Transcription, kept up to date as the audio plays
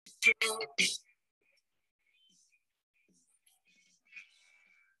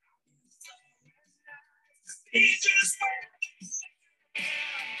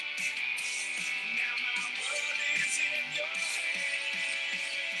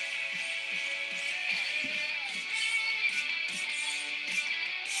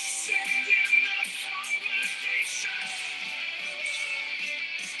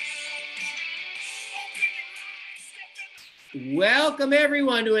Welcome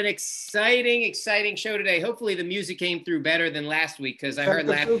everyone to an exciting show today. Hopefully the music came through better than last week because I heard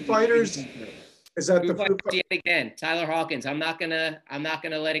last Foo Fighters. Is that the Foo Fighters yet again? Tyler Hawkins. I'm not gonna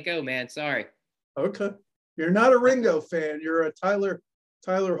let it go, man. Sorry. Okay, you're not a Ringo fan. You're a Tyler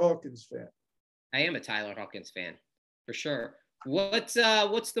Hawkins fan. I am a Tyler Hawkins fan for sure. What's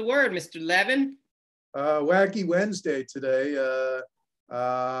the word, Mr. Levin? Wacky Wednesday today.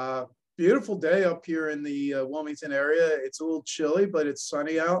 Beautiful day up here in the Wilmington area. It's a little chilly, but it's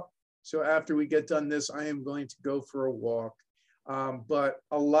sunny out. So after we get done this, I am going to go for a walk. But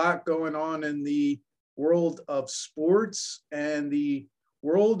a lot going on in the world of sports and the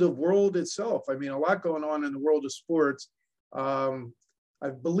world itself. I mean, a lot going on in the world of sports. I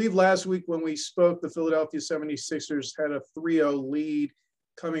believe last week when we spoke, the Philadelphia 76ers had a 3-0 lead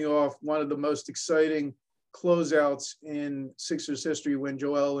coming off one of the most exciting closeouts in Sixers history when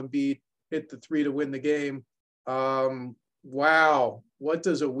Joel Embiid hit the 3 to win the game. Wow, what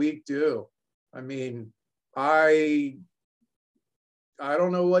does a week do? I mean, I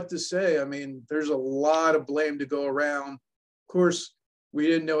don't know what to say. I mean, there's a lot of blame to go around. Of course, we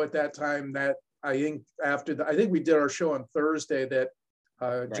didn't know at that time that I think we did our show on Thursday that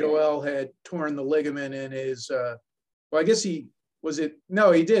right. Joel had torn the ligament in his, I guess he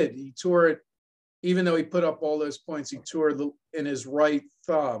did. He tore it, even though he put up all those points, he tore in his right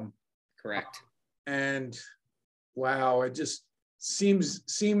thumb. Correct. And wow, it just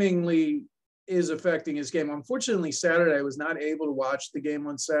seemingly is affecting his game. Unfortunately, Saturday, I was not able to watch the game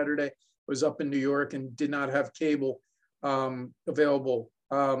on Saturday. I was up in New York and did not have cable available,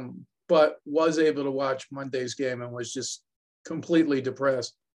 but was able to watch Monday's game and was just completely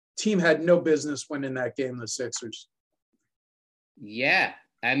depressed. Team had no business winning that game, the Sixers. Yeah,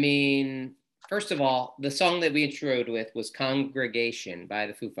 I mean, first of all, the song that we introed with was Congregation by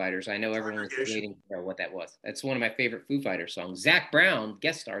the Foo Fighters. I know everyone was waiting for what that was. That's one of my favorite Foo Fighters songs. Zach Brown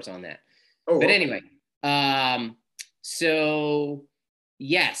guest stars on that. Oh, but anyway, so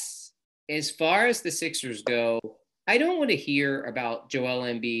yes, as far as the Sixers go, I don't want to hear about Joel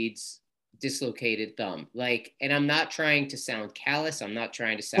Embiid's dislocated thumb. And I'm not trying to sound callous. I'm not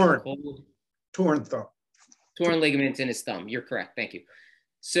trying to sound cold. Torn thumb. Torn ligaments in his thumb. You're correct. Thank you.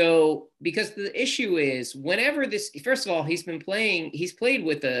 So, because the issue is first of all, he's played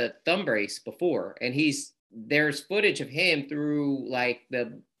with a thumb brace before, and there's footage of him through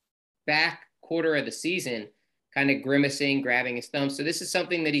the back quarter of the season, kind of grimacing, grabbing his thumb. So this is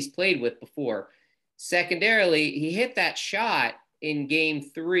something that he's played with before. Secondarily, he hit that shot in game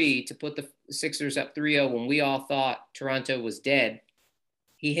 3 to put the Sixers up 3-0 when we all thought Toronto was dead.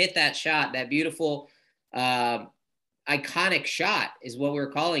 He hit that shot, that beautiful, iconic shot is what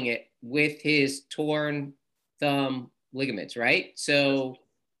we're calling it, with his torn thumb ligaments, right? So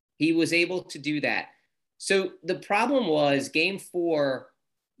he was able to do that. So the problem was game 4,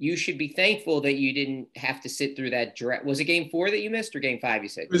 you should be thankful that you didn't have to sit through that direct. Was it game 4 that you missed or game 5 you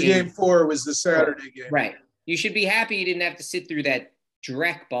said? It was game 4 was the Saturday game. Right. You should be happy you didn't have to sit through that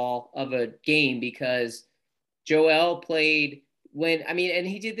direct ball of a game because Joel played and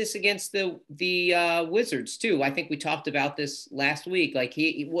he did this against the Wizards too. I think we talked about this last week.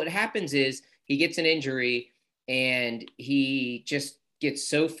 What happens is he gets an injury and he just gets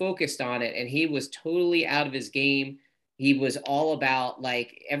so focused on it, and he was totally out of his game. He was all about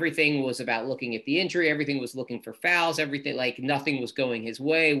everything was about looking at the injury. Everything was looking for fouls. Everything, nothing was going his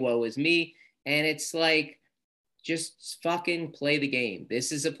way. Woe is me. And it's just fucking play the game.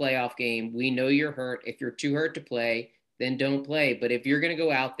 This is a playoff game. We know you're hurt. If you're too hurt to play, then don't play. But if you're going to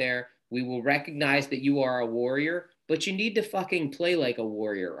go out there, we will recognize that you are a warrior, but you need to fucking play like a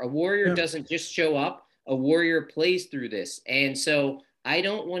warrior. A warrior doesn't just show up. A warrior plays through this. And so I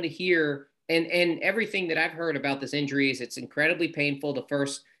don't want to hear, and everything that I've heard about this injury is it's incredibly painful the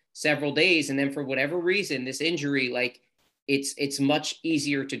first several days. And then for whatever reason, this injury, it's much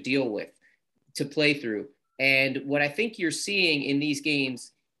easier to deal with, to play through. And what I think you're seeing in these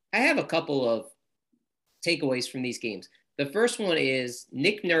games, I have a couple of takeaways from these games. The first one is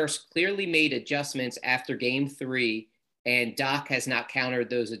Nick Nurse clearly made adjustments after game 3, and Doc has not countered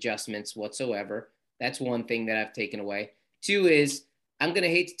those adjustments whatsoever. That's one thing that I've taken away. 2 is, I'm going to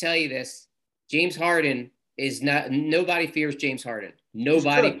hate to tell you this, James Harden is not, nobody fears James Harden.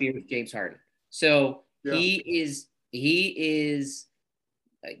 Nobody fears James Harden. So Yeah. he is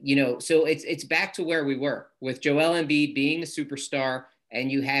so it's back to where we were with Joel Embiid being the superstar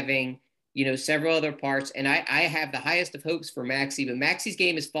and you having, several other parts. And I have the highest of hopes for Maxey, but Maxey's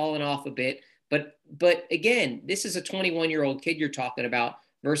game has fallen off a bit. But again, this is a 21-year-old kid you're talking about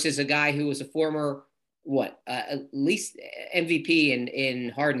versus a guy who was a former at least MVP in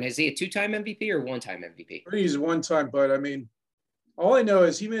Harden. Is he a two-time MVP or one-time MVP? He's one-time, but I mean, all I know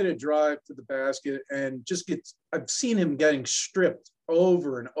is he made a drive to the basket and I've seen him getting stripped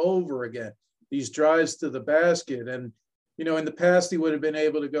over and over again, these drives to the basket. And, in the past he would have been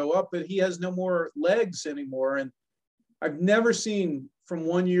able to go up, but he has no more legs anymore. And I've never seen from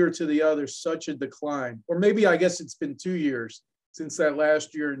one year to the other such a decline. Or maybe I guess it's been 2 years since that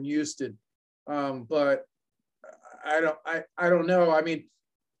last year in Houston. But I don't know. I mean,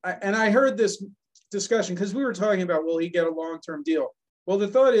 I heard this discussion because we were talking about, will he get a long-term deal? Well, the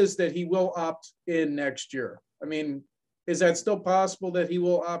thought is that he will opt in next year. I mean, is that still possible that he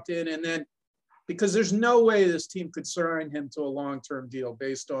will opt in? And then, because there's no way this team could sign him to a long-term deal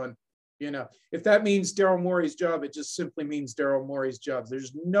based on, if that means Daryl Morey's job, it just simply means Daryl Morey's job.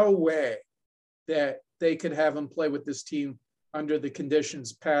 There's no way that they could have him play with this team under the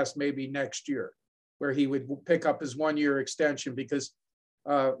conditions past maybe next year, where he would pick up his 1-year extension, because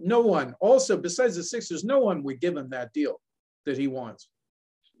no one, also besides the Sixers, no one would give him that deal that he wants.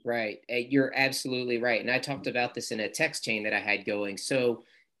 Right. You're absolutely right. And I talked about this in a text chain that I had going. So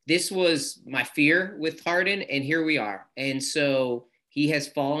this was my fear with Harden, and here we are. And so he has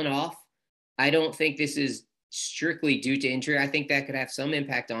fallen off. I don't think this is strictly due to injury. I think that could have some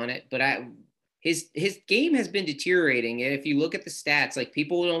impact on it, but his game has been deteriorating. And if you look at the stats, like,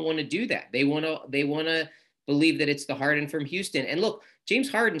 people don't want to do that. They want to believe that it's the Harden from Houston. And look,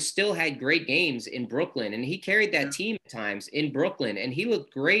 James Harden still had great games in Brooklyn, and he carried that team at times in Brooklyn, and he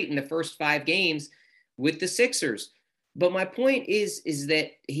looked great in the first 5 games with the Sixers. But my point is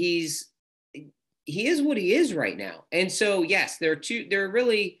that he is what he is right now. And so, yes, there are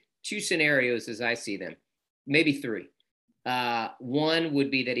really 2 scenarios as I see them, maybe 3. One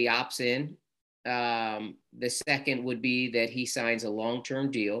would be that he opts in. The second would be that he signs a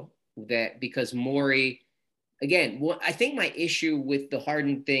long-term deal, because Morey, again, I think my issue with the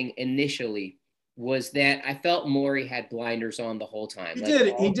Harden thing initially was that I felt Morey had blinders on the whole time.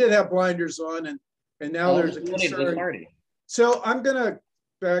 He did have blinders on, and now there's a concern. So I'm going to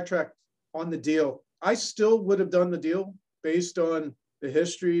backtrack on the deal. I still would have done the deal based on the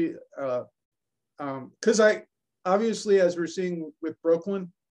history, because obviously, as we're seeing with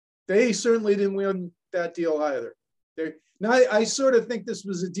Brooklyn, they certainly didn't win that deal either. I sort of think this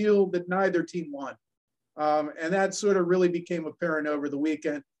was a deal that neither team won. And that sort of really became apparent over the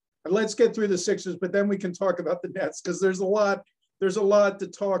weekend. And let's get through the Sixers, but then we can talk about the Nets, because there's a lot to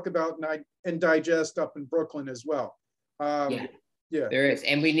talk about and digest up in Brooklyn as well. Yeah, there is,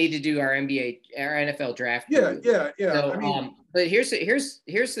 and we need to do our NFL draft. Yeah. So, I mean, but here's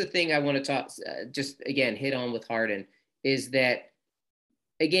the thing I want to talk. Just again, hit on with Harden is that,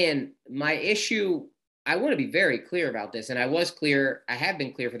 again, my issue. I want to be very clear about this, and I was clear. I have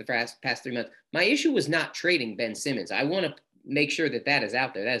been clear for the past 3 months. My issue was not trading Ben Simmons. I want to make sure that is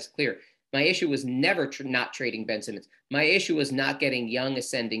out there. That is clear. My issue was never not trading Ben Simmons. My issue was not getting young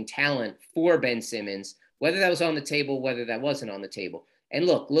ascending talent for Ben Simmons, whether that was on the table, whether that wasn't on the table. And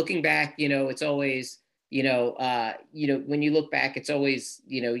look, looking back, it's always, when you look back, it's always,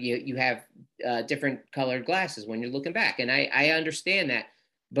 you have different colored glasses when you're looking back. And I understand that.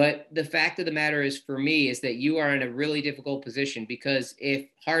 But the fact of the matter is, for me, is that you are in a really difficult position, because if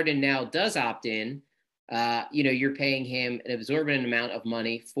Harden now does opt in, you're paying him an exorbitant amount of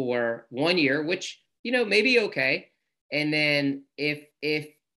money for 1 year, which, may be okay. And then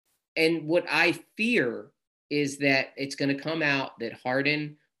and what I fear is that it's going to come out that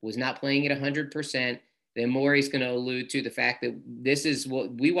Harden was not playing at 100%. Then Morey's going to allude to the fact that this is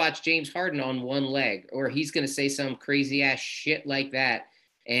what we watch James Harden on one leg, or he's going to say some crazy ass shit like that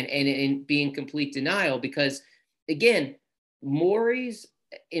and be in complete denial, because, again, Morey's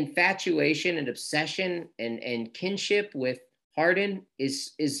infatuation and obsession and kinship with Harden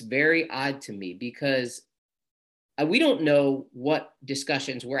is very odd to me, because we don't know what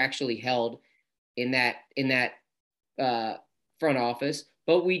discussions were actually held in that front office,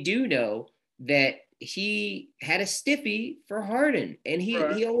 but we do know that he had a stiffy for Harden, and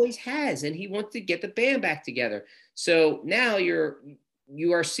he always has, and he wants to get the band back together. So now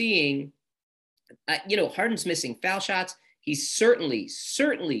you are seeing, Harden's missing foul shots. He's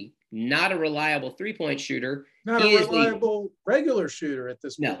certainly not a reliable 3-point shooter. Not a reliable regular shooter at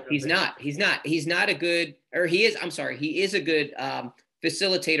this point. No, he's not. He's not a good, or he is. I'm sorry. He is a good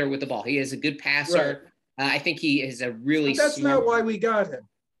facilitator with the ball. He is a good Right. passer. I think he is a really But that's smart. not why we got him.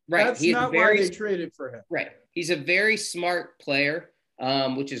 Right. That's He is not why very they traded for him. right. He's a very smart player,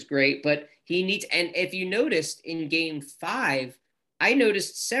 which is great. But he needs, and if you noticed in Game 5, I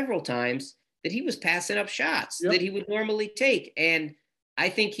noticed several times that he was passing up shots that Yep. he would normally take, and I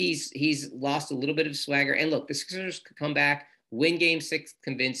think he's lost a little bit of swagger. And look, the Sixers could come back, win Game 6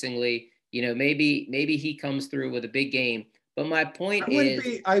 convincingly. Maybe he comes through with a big game. But my point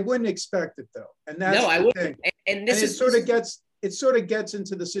is, I wouldn't expect it though. And that's no, I the would. thing. And And this is this it sort of gets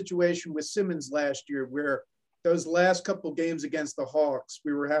into the situation with Simmons last year where those last couple games against the Hawks,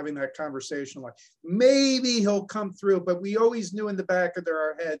 we were having that conversation like maybe he'll come through, but we always knew in the back of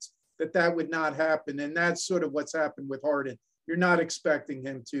our heads that would not happen. And that's sort of what's happened with Harden. You're not expecting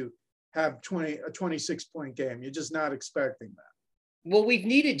him to have a 26-point game. You're just not expecting that. Well, we've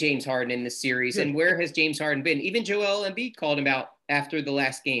needed James Harden in this series, Yeah. and where has James Harden been? Even Joel Embiid called him out after the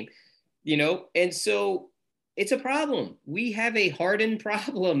last game, and so it's a problem. We have a Harden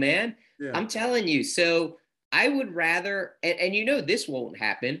problem, man. Yeah. I'm telling you. So I would rather, and this won't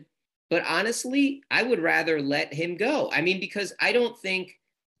happen, but honestly, I would rather let him go. I mean, because I don't think,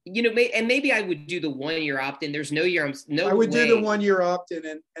 and maybe I would do the 1 year opt in. There's no year. No, I would way. do the 1 year opt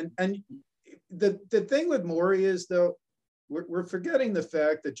in, and the thing with Morey is though, we're forgetting the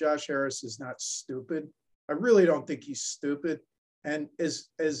fact that Josh Harris is not stupid. I really don't think he's stupid. And as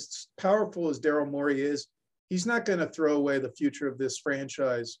powerful as Daryl Morey is, he's not going to throw away the future of this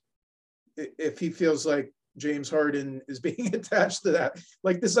franchise if he feels like James Harden is being attached to that.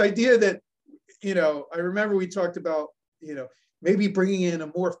 Like this idea that, I remember we talked about, maybe bringing in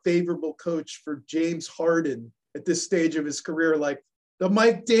a more favorable coach for James Harden at this stage of his career, like the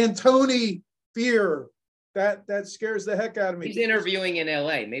Mike D'Antoni fear. That scares the heck out of me. He's interviewing in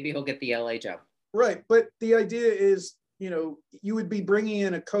LA. Maybe he'll get the LA job. Right. But the idea is, you would be bringing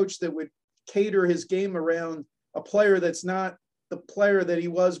in a coach that would cater his game around a player that's not the player that he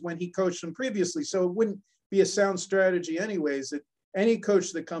was when he coached him previously. So it wouldn't be a sound strategy anyways. That any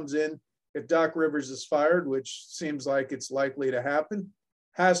coach that comes in, if Doc Rivers is fired, which seems like it's likely to happen,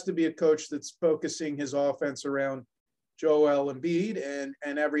 has to be a coach that's focusing his offense around Joel Embiid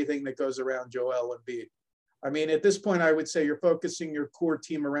and everything that goes around Joel Embiid. I mean, at this point, I would say you're focusing your core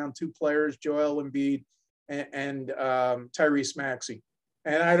team around two players, Joel Embiid and Tyrese Maxey.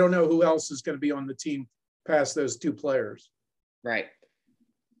 And I don't know who else is going to be on the team past those two players. Right.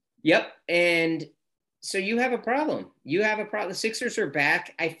 Yep. And so you have a problem. The Sixers are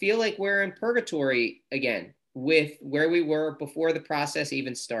back. I feel like we're in purgatory again with where we were before the process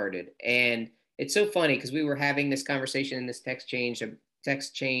even started. And it's so funny because we were having this conversation in this text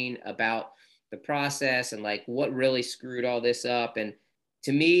chain about the process and like what really screwed all this up. And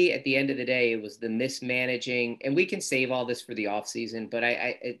to me, at the end of the day, it was the mismanaging, and we can save all this for the offseason, but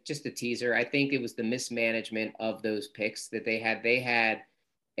I just a teaser. I think it was the mismanagement of those picks that they had. They had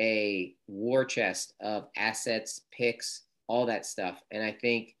a war chest of assets, picks, all that stuff. And I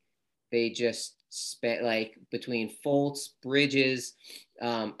think they just spent like between Fultz, Bridges,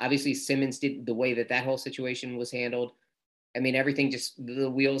 obviously Simmons did the way that whole situation was handled. I mean, everything just, the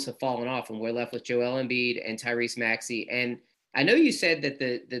wheels have fallen off and we're left with Joel Embiid and Tyrese Maxey. And I know you said that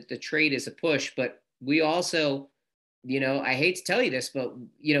the trade is a push, but we also, I hate to tell you this, but,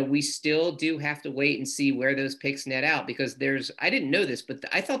 we still do have to wait and see where those picks net out because I didn't know this, but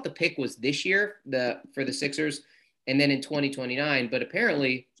I thought the pick was this year for the Sixers and then in 2029, but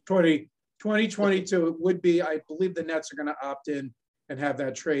apparently 2022 it would be, I believe the Nets are going to opt in and have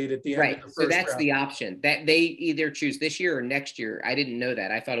that trade at the end of the first so that's round. the option that they either choose this year or next year. I didn't know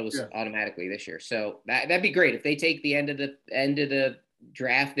that. I thought it was automatically this year. So that'd be great if they take the end of the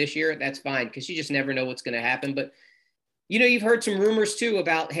draft this year. That's fine because you just never know what's going to happen. But you've heard some rumors too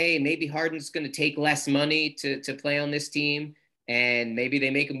about, hey, maybe Harden's going to take less money to play on this team, and maybe they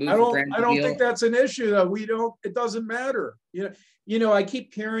make a move. I don't think that's an issue though. It doesn't matter. I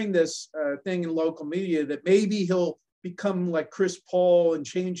keep hearing this thing in local media that maybe he'll become like Chris Paul and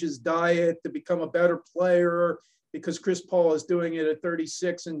change his diet to become a better player because Chris Paul is doing it at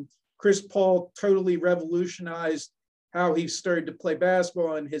 36, and Chris Paul totally revolutionized how he started to play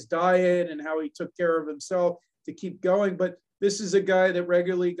basketball and his diet and how he took care of himself to keep going. But this is a guy that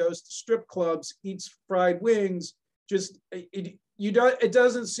regularly goes to strip clubs, eats fried wings. It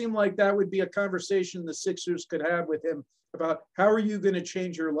doesn't seem like that would be a conversation the Sixers could have with him about how are you going to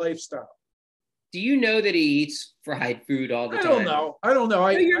change your lifestyle. Do you know that he eats fried food all the time? I don't know.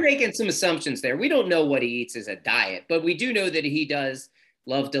 You're making some assumptions there. We don't know what he eats as a diet, but we do know that he does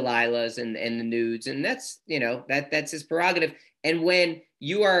love Delilah's and the nudes, and that's that's his prerogative. And when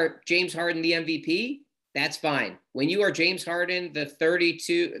you are James Harden, the MVP, That's fine. When you are James Harden, the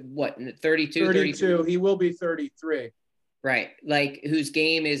 32, what, 32, 32, he will be 33. right? Like whose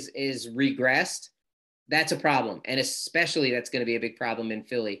game is regressed, that's a problem. And especially that's going to be a big problem in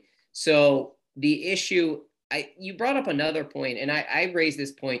Philly. So the issue, you brought up another point, and I raised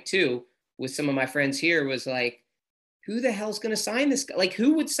this point too with some of my friends here, was like, who the hell's going to sign this guy? Like,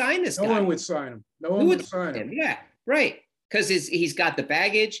 who would sign this No guy? one would sign him. No one would sign him. Yeah, right. Because he's got the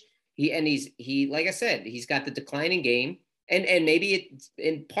baggage. He like I said, he's got the declining game, and maybe it's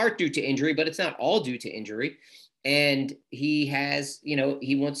in part due to injury, but it's not all due to injury. And he has,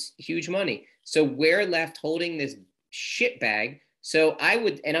 he wants huge money. So we're left holding this shit bag. So I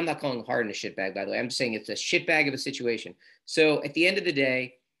would, and I'm not calling Harden a shit bag, by the way. I'm just saying it's a shit bag of a situation. So at the end of the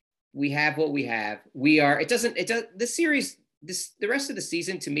day, we have what we have. The rest of the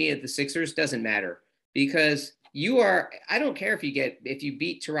season to me at the Sixers doesn't matter because I don't care if you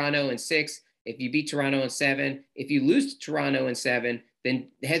beat Toronto in 6, if you beat Toronto in 7, if you lose to Toronto in 7, then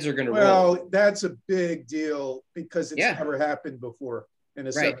heads are going to roll. Well, that's a big deal because it's never happened before in a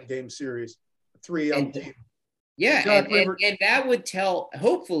 7-game series. 3-0 team. Yeah, and that would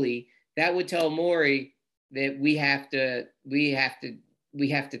hopefully that would tell Morey that we have to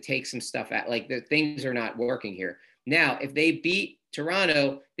take some stuff out. Like the things are not working here. Now, if they beat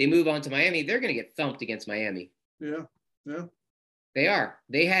Toronto, they move on to Miami, they're going to get thumped against Miami. Yeah. They are.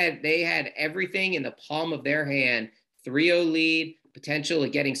 They had everything in the palm of their hand. 3-0 lead, potential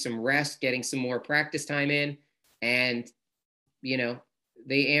of getting some rest, getting some more practice time in, and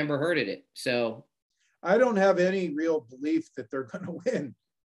they Amber Hearded it. So I don't have any real belief that they're going to win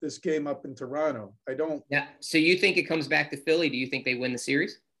this game up in Toronto. I don't. Yeah. So you think it comes back to Philly? Do you think they win the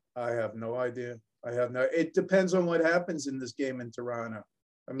series? I have no idea. It depends on what happens in this game in Toronto.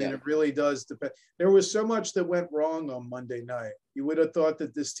 I mean, It really does depend. There was so much that went wrong on Monday night. You would have thought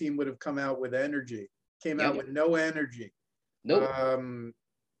that this team would have come out with energy. Came out with no energy. Nope.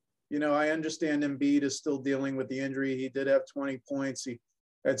 I understand Embiid is still dealing with the injury. He did have 20 points. He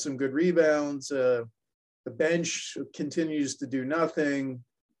had some good rebounds. The bench continues to do nothing.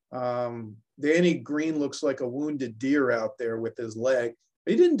 Danny Green looks like a wounded deer out there with his leg.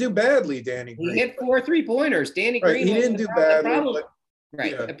 He didn't do badly, Danny Green. He hit 4 3-pointers. Danny Green. He didn't do badly.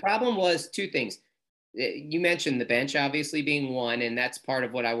 The problem was 2 things. You mentioned the bench obviously being one, and that's part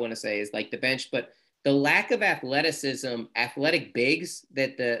of what I want to say is like the bench, but the lack of athletic bigs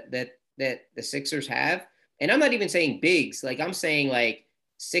that the Sixers have, and I'm not even saying bigs, like I'm saying like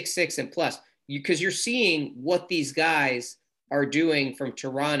 6'6" and plus, because you're seeing what these guys are doing from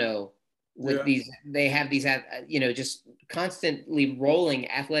Toronto with they have these, just constantly rolling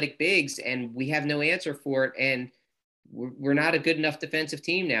athletic bigs, and we have no answer for it. And we're not a good enough defensive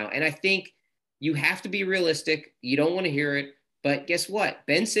team now. And I think you have to be realistic. You don't want to hear it, but guess what?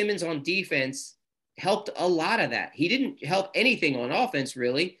 Ben Simmons on defense helped a lot of that. He didn't help anything on offense,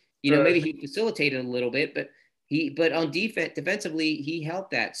 really. Maybe he facilitated a little bit, but on defensively, he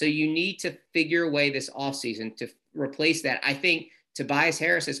helped that. So you need to figure a way this offseason to replace that. I think Tobias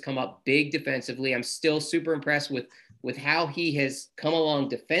Harris has come up big defensively. I'm still super impressed with how he has come along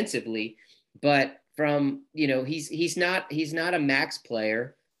defensively, but from, he's not a max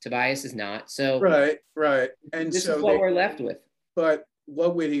player. Tobias is not. So right. And this is what we're left with. But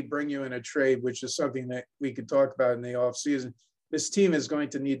what would he bring you in a trade, which is something that we could talk about in the offseason? This team is going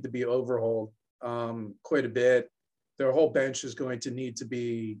to need to be overhauled quite a bit. Their whole bench is going to need to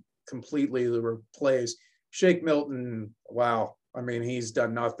be completely replaced. Shake Milton, wow. I mean, he's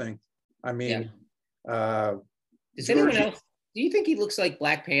done nothing. I mean, does anyone else, do you think he looks like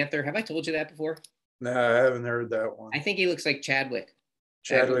Black Panther? Have I told you that before? No, I haven't heard that one. I think he looks like Chadwick.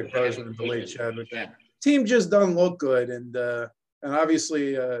 Chadwick Boseman, the late Chadwick. Yeah. Team just doesn't look good, and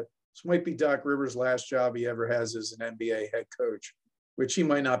obviously this might be Doc Rivers' last job he ever has as an NBA head coach, which he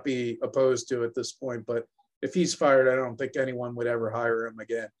might not be opposed to at this point. But if he's fired, I don't think anyone would ever hire him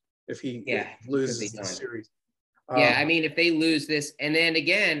again if he loses the series. I mean, if they lose this, and then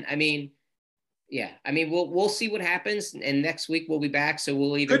again, we'll see what happens, and next week we'll be back. So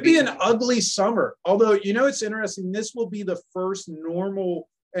we'll either could be an ugly summer. Although it's interesting. This will be the first normal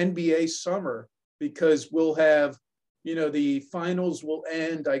NBA summer because we'll have, the finals will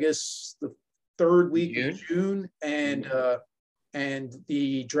end, I guess, the 3rd week of June, and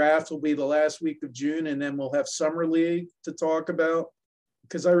the draft will be the last week of June, and then we'll have summer league to talk about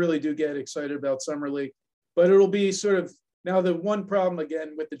because I really do get excited about summer league. But it'll be sort of now the one problem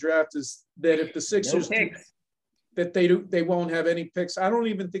again with the draft is that if the Sixers that they won't have any picks. I don't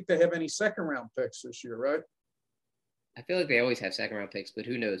even think they have any 2nd round picks this year, right? I feel like they always have 2nd round picks, but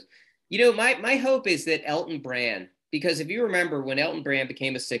who knows? My hope is that Elton Brand, because if you remember when Elton Brand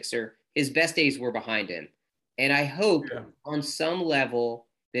became a Sixer, his best days were behind him. And I hope on some level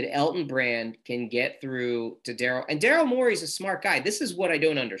that Elton Brand can get through to Daryl. And Daryl Morey's a smart guy. This is what I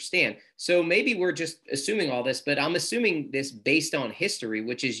don't understand. So maybe we're just assuming all this, but I'm assuming this based on history,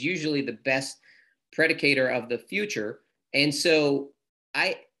 which is usually the best predicator of the future. And so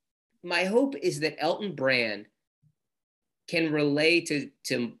my hope is that Elton Brand can relay to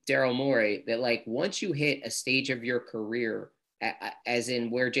Daryl Morey that, like, once you hit a stage of your career, as in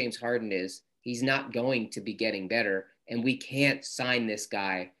where James Harden is, he's not going to be getting better. And we can't sign this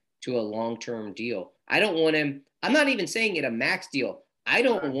guy to a long-term deal. I don't want him. I'm not even saying it a max deal. I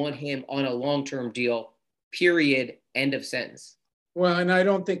don't want him on a long-term deal, period, end of sentence. Well, and I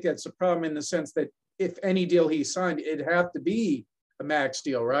don't think that's a problem in the sense that if any deal he signed, it'd have to be a max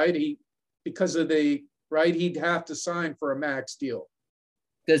deal, right? Because of the right, he'd have to sign for a max deal.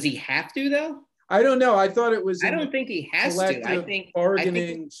 Does he have to, though? I don't know. I thought it was. I don't think he has to. I think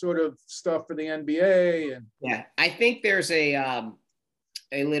bargaining sort of stuff for the NBA, and yeah, I think there's a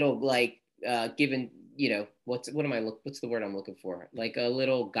little like given, what's the word I'm looking for? Like a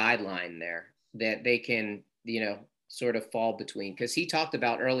little guideline there that they can, sort of fall between, because he talked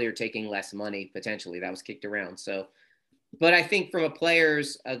about earlier taking less money potentially. That was kicked around. So, but I think from a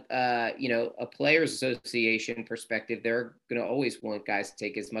players association perspective, they're going to always want guys to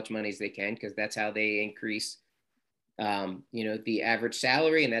take as much money as they can, because that's how they increase, the average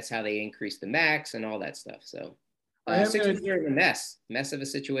salary, and that's how they increase the max and all that stuff. So Sixers are in a mess of a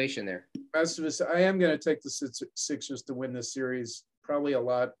situation there. I am going to take the Sixers to win this series, probably a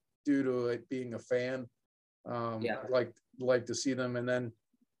lot due to it being a fan. I'd like to see them, and then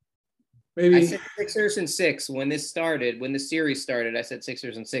maybe I said Sixers and 6 when the series started. I said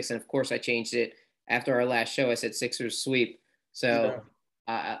Sixers and 6, and of course I changed it after our last show. I said Sixers sweep. So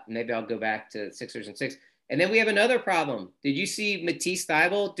maybe I'll go back to Sixers and 6. And then we have another problem. Did you see Matisse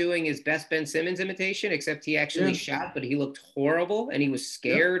Thybulle doing his best Ben Simmons imitation? Except he actually shot, but he looked horrible, and he was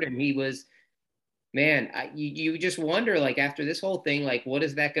scared, and he was. Man, you just wonder, like, after this whole thing, like, what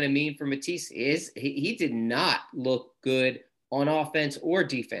is that going to mean for Matisse? He did not look good on offense or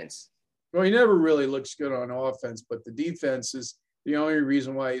defense. Well, he never really looks good on offense, but the defense is the only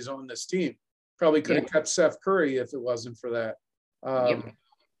reason why he's on this team. Probably could have kept Seth Curry if it wasn't for that.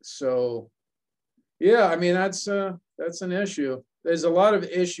 So, yeah, I mean, that's an issue. There's a lot of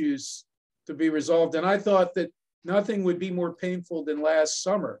issues to be resolved, and I thought that nothing would be more painful than last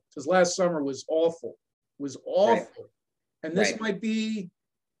summer, because last summer was awful. Right. And this might be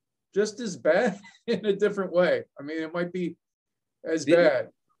just as bad in a different way. I mean, it might be as bad.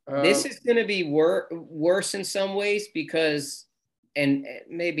 This is going to be worse in some ways because you had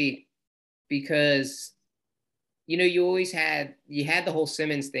the whole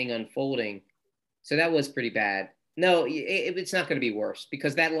Simmons thing unfolding. So that was pretty bad. No, it's not going to be worse,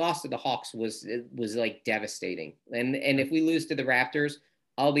 because that loss to the Hawks was like devastating. And if we lose to the Raptors,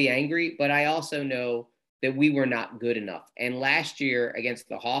 I'll be angry. But I also know that we were not good enough. And last year against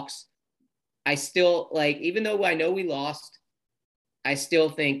the Hawks, I still, like, even though I know we lost, I still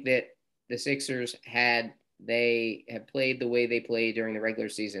think that the Sixers had played the way they played during the regular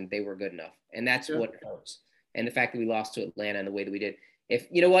season, they were good enough. And that's what hurts. And the fact that we lost to Atlanta in the way that we did. If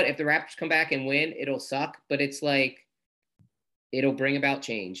the Raptors come back and win, it'll suck, but it's like, it'll bring about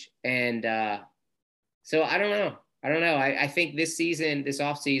change. And so I don't know. I think this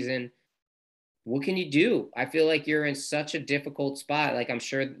off season, what can you do? I feel like you're in such a difficult spot. Like, I'm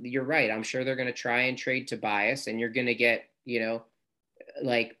sure you're right. I'm sure they're going to try and trade Tobias, and you're going to get,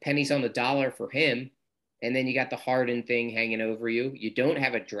 like pennies on the dollar for him. And then you got the Harden thing hanging over you. You don't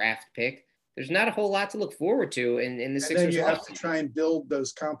have a draft pick. There's not a whole lot to look forward to in the Sixers. And then you have to try and build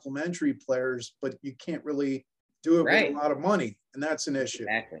those complementary players, but you can't really do it with a lot of money, and that's an issue.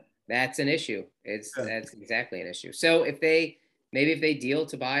 Exactly, that's an issue. That's exactly an issue. So if they deal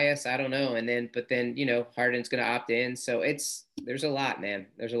Tobias, I don't know, but then Harden's going to opt in. So there's a lot, man.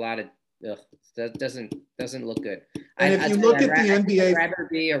 There's a lot of that doesn't look good. And if you look at the NBA, I'd rather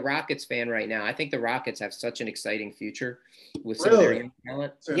be a Rockets fan right now. I think the Rockets have such an exciting future with some of their young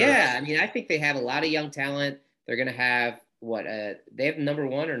talent. Yeah, I mean, I think they have a lot of young talent. They're going to have they have number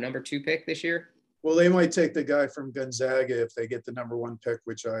 1 or number 2 pick this year. Well, they might take the guy from Gonzaga if they get the number 1 pick,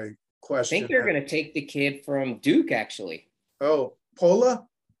 which I question. I think they're going to take the kid from Duke, actually. Oh, Pola?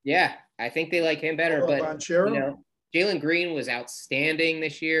 Yeah, I think they like him better. Pola but Banchero? Jalen Green was outstanding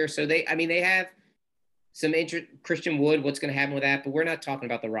this year. So they have some interest. Christian Wood, what's going to happen with that? But we're not talking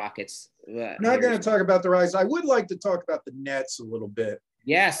about the Rockets. We're not going to talk about the Rockets. I would like to talk about the Nets a little bit.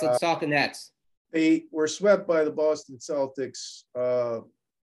 Yes, let's talk the Nets. They were swept by the Boston Celtics. That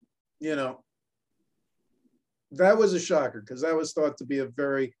was a shocker, because that was thought to be a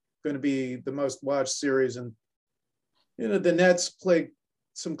very going to be the most watched series. And, the Nets played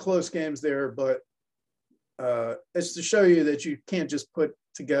some close games there, but it's to show you that you can't just put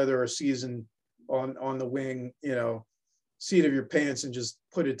together a season on the wing, seat of your pants and just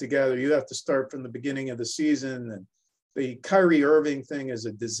put it together. You have to start from the beginning of the season. And the Kyrie Irving thing is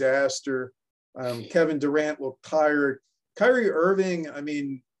a disaster. Kevin Durant looked tired. Kyrie Irving,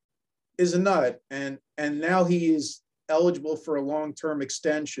 is a nut, and now he is eligible for a long-term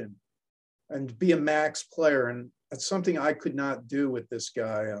extension and be a max player, and that's something I could not do with this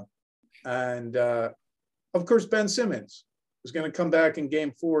guy. And of course, Ben Simmons was going to come back in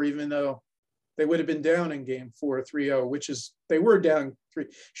Game 4, even though they would have been down in Game 4, 3-0, which is they were down 3.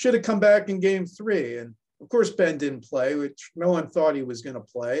 Should have come back in Game 3, and of course Ben didn't play, which no one thought he was going to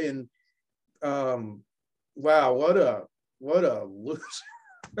play. And wow, what a loser.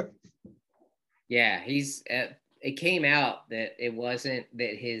 Yeah, it came out that it wasn't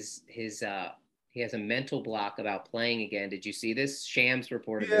that his he has a mental block about playing again. Did you see this? Shams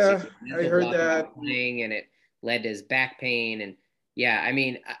reported Yeah, this. I heard that. Playing, and it led to his back pain. And yeah,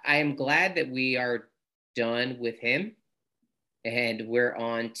 I am glad that we are done with him and we're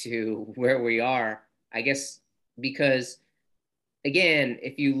on to where we are, I guess, because again,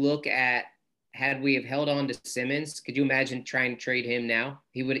 if you look at had we have held on to Simmons, could you imagine trying to trade him now?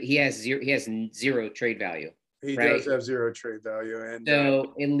 He has zero trade value. He right? does have zero trade value, and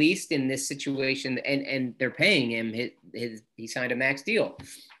so at least in this situation, and they're paying him he signed a max deal,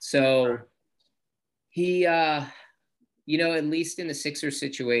 so he at least in the Sixers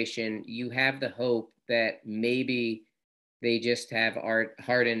situation, you have the hope that maybe they just have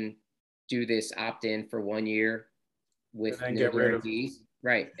Harden do this opt-in for 1 year with no guarantees.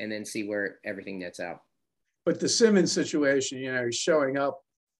 Right, and then see where everything nets out. But the Simmons situation, he's showing up,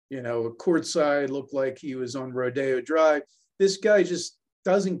 courtside, looked like he was on Rodeo Drive. This guy just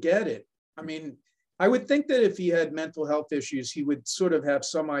doesn't get it. I would think that if he had mental health issues, he would sort of have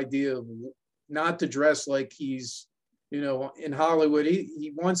some idea of not to dress like he's, in Hollywood.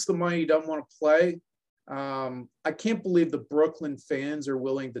 He wants the money, he doesn't want to play. I can't believe the Brooklyn fans are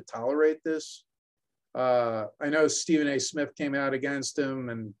willing to tolerate this. I know Stephen A. Smith came out against him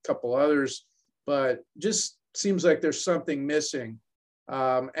and a couple others, but just seems like there's something missing.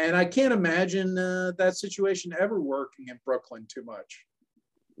 And I can't imagine that situation ever working in Brooklyn too much.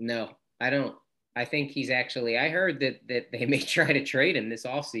 No, I don't. I think he's actually, I heard that they may try to trade him this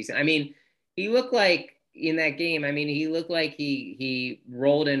offseason. He looked like in that game, he looked like he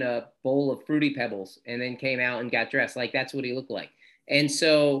rolled in a bowl of Fruity Pebbles and then came out and got dressed. Like that's what he looked like. And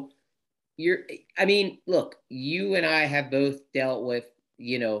so look, you and I have both dealt with,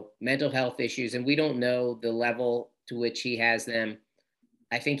 mental health issues, and we don't know the level to which he has them.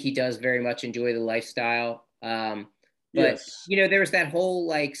 I think he does very much enjoy the lifestyle. But, yes. There was that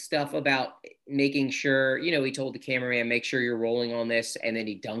whole stuff about making sure, he told the cameraman, make sure you're rolling on this. And then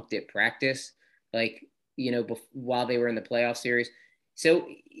he dunked at practice, while they were in the playoff series. So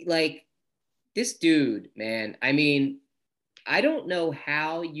this dude, man, I don't know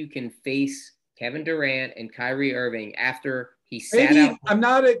how you can face Kevin Durant and Kyrie Irving after he sat out. I'm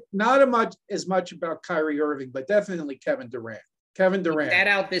not as much about Kyrie Irving, but definitely Kevin Durant. He sat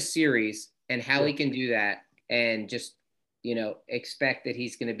out this series, and how he can do that and just, expect that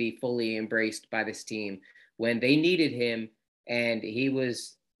he's going to be fully embraced by this team when they needed him. And he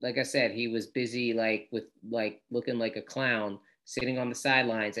was, like I said, he was busy, looking like a clown sitting on the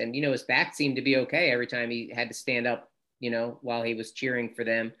sidelines. And, his back seemed to be okay every time he had to stand up, while he was cheering for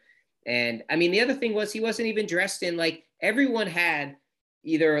them. And the other thing was he wasn't even dressed in everyone had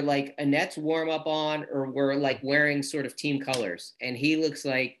either a Nets warm up on or were wearing sort of team colors. And he looks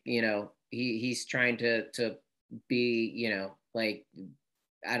like, he's trying to be,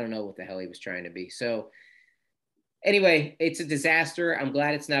 I don't know what the hell he was trying to be. So anyway, it's a disaster. I'm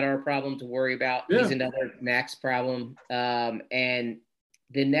glad it's not our problem to worry about. Yeah. He's another max problem. And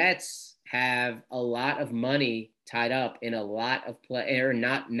the Nets have a lot of money tied up in a lot of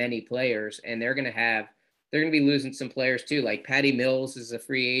not many players, and they're going to be losing some players too. Like Patty Mills is a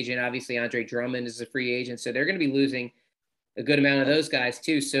free agent. Obviously, Andre Drummond is a free agent, so they're going to be losing a good amount of those guys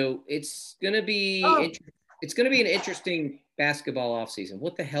too. So it's going to be an interesting basketball offseason.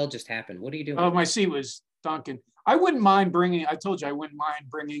 What the hell just happened? What are you doing? Oh, my seat was Duncan. I wouldn't mind bringing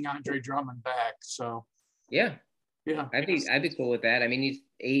Andre Drummond back. So yeah, I'd be cool with that. He's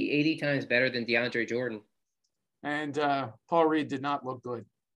 80 times better than DeAndre Jordan. And Paul Reed did not look good.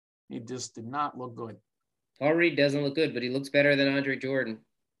 He just did not look good. Paul Reed doesn't look good, but he looks better than DeAndre Jordan.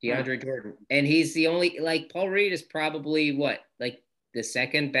 And he's the only, Paul Reed is probably the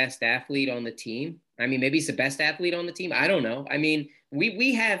second best athlete on the team. I mean, maybe he's the best athlete on the team. I don't know. I mean,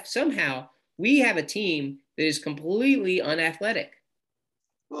 we have a team that is completely unathletic.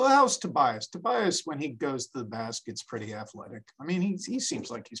 Well, how's Tobias? Tobias, when he goes to the basket's pretty athletic. I mean, he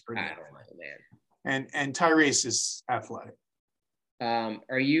seems like he's pretty athletic. Know, man. And Tyrese is athletic. Can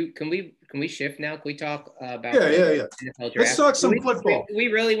we shift now? Can we talk about NFL draft? Let's talk some football. Do we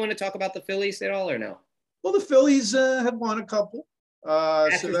really want to talk about the Phillies at all or no? Well, the Phillies have won a couple. So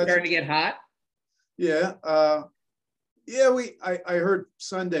that's starting to get hot. Yeah. I heard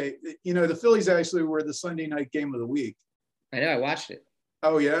Sunday, the Phillies actually were the Sunday night game of the week. I know, I watched it.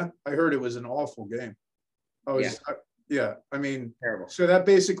 Oh yeah. I heard it was an awful game. I mean, terrible. So that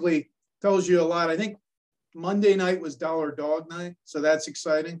basically tells you a lot. I think Monday night was dollar dog night. So that's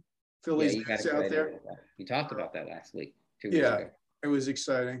exciting. Phillies out there. You talked about that last week. 2 weeks ago. It Yeah, was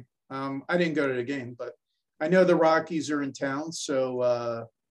exciting. I didn't go to the game, but I know the Rockies are in town. So,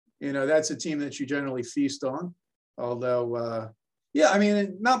 that's a team that you generally feast on. Although, I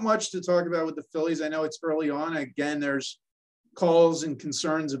mean, not much to talk about with the Phillies. I know it's early on. Again, there's calls and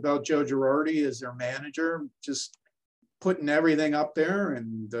concerns about Joe Girardi as their manager, just putting everything up there.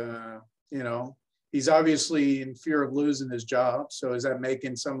 And, he's obviously in fear of losing his job. So is that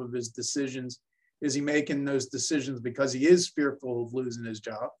making some of his decisions? Is he making those decisions because he is fearful of losing his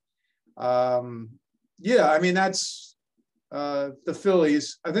job? I mean, that's the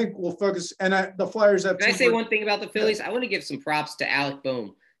Phillies. I think we'll focus. And the Flyers have. Can I say one thing about the Phillies? Yeah. I want to give some props to Alec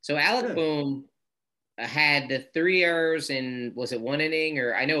Bohm. So Alec Bohm had the 3 errors in, was it 1 inning?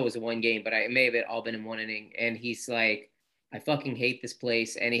 Or I know it was a 1 game, but it may have all been in 1 inning. And he's like, I fucking hate this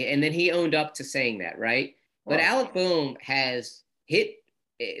place. And then he owned up to saying that, right? Wow. But Alec Bohm has hit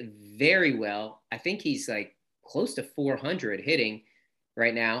very well. I think he's like close to 400 hitting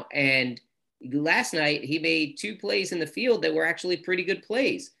right now. And last night he made 2 plays in the field that were actually pretty good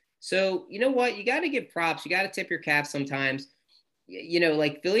plays. So you know what? You got to give props. You got to tip your cap sometimes.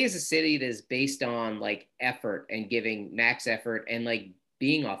 Like Philly is a city that is based on like effort and giving max effort and like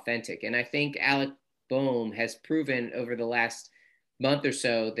being authentic. And I think Alec Bohm has proven over the last month or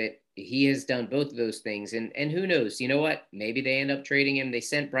so that he has done both of those things. And who knows, you know what? Maybe they end up trading him. They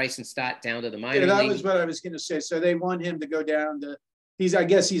sent Bryson Stott down to the minor league. That was what I was going to say. So they want him to go down to, I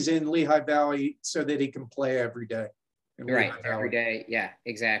guess he's in Lehigh Valley so that he can play every day. Right. Every day. Yeah,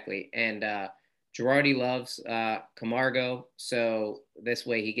 exactly. And Girardi loves Camargo. So this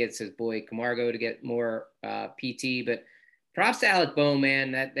way he gets his boy Camargo to get more PT, but props to Alec Bohm,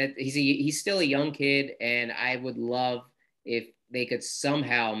 man. That he's still a young kid, and I would love if they could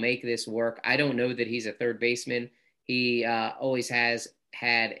somehow make this work. I don't know that he's a third baseman. He always has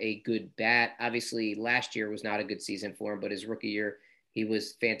had a good bat. Obviously, last year was not a good season for him, but his rookie year he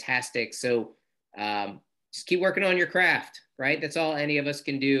was fantastic. So just keep working on your craft, right? That's all any of us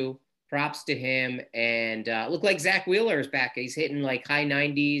can do. Props to him. And look like Zach Wheeler is back. He's hitting like high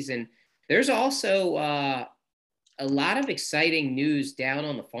 90s, and there's also a lot of exciting news down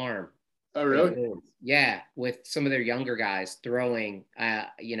on the farm. Oh, really? Yeah, with some of their younger guys throwing,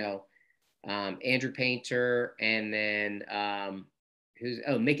 Andrew Painter, and then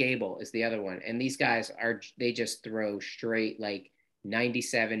Mick Abel is the other one. And these guys they just throw straight like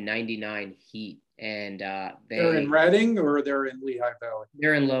 97, 99 heat. And they're in Reading or they're in Lehigh Valley?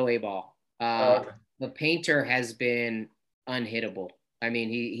 They're in low A ball. Okay. The Painter has been unhittable. I mean,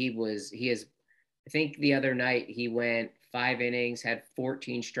 he has. I think the other night he went 5 innings, had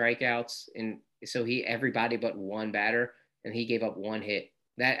 14 strikeouts, and so everybody but one batter, and he gave up 1 hit.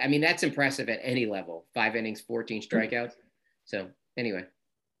 That's impressive at any level. 5 innings, 14 strikeouts. So anyway,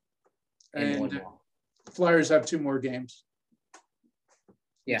 and Flyers have 2 more games.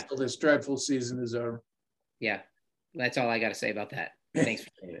 Yeah. Until this dreadful season is over. Yeah, that's all I got to say about that. Thanks for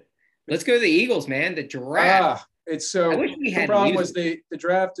saying it. Let's go to the Eagles, man. The draft. It's so. The problem was the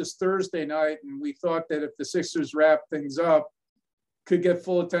draft is Thursday night, and we thought that if the Sixers wrap things up, could get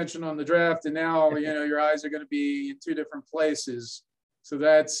full attention on the draft, and now your eyes are going to be in 2 different places. So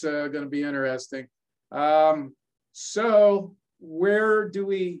that's going to be interesting. So where do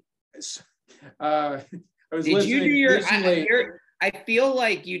we? I was Did listening. You do your? I feel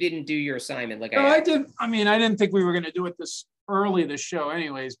like you didn't do your assignment. Like I did. I mean, I didn't think we were going to do it this early, this show,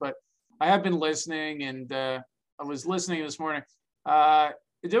 anyways. But I have been listening, and I was listening this morning. I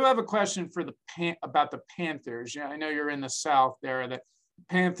do have a question for about the Panthers. I know you're in the South there. The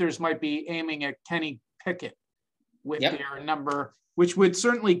Panthers might be aiming at Kenny Pickett with their number, which would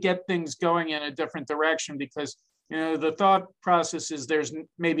certainly get things going in a different direction because the thought process is there's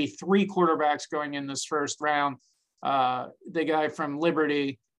maybe 3 quarterbacks going in this first round. The guy from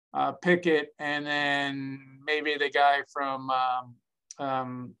Liberty, Pickett, and then maybe the guy from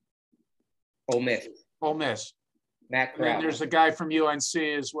Ole Miss. Ole Miss. Matt And then Corral. there's a guy from UNC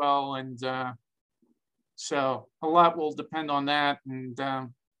as well. And so a lot will depend on that. And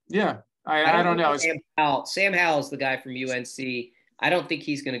yeah, I don't know. Sam Howell is the guy from UNC. I don't think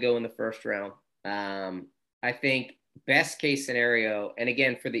he's going to go in the first round. I think best case scenario, and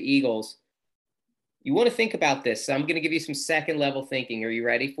again, for the Eagles, you want to think about this. So I'm going to give you some second level thinking. Are you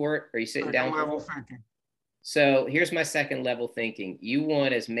ready for it? Are you sitting down? Second level thinking. So here's my second level thinking. You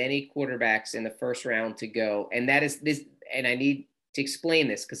want as many quarterbacks in the first round to go. And that is this, and I need to explain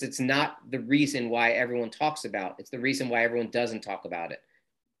this because it's not the reason why everyone talks about it. It's the reason why everyone doesn't talk about it.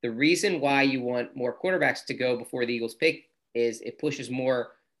 The reason why you want more quarterbacks to go before the Eagles pick is it pushes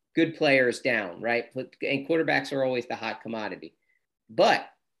more good players down, right? And quarterbacks are always the hot commodity. But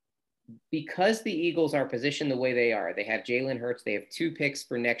because the Eagles are positioned the way they are, they have Jalen Hurts, they have 2 picks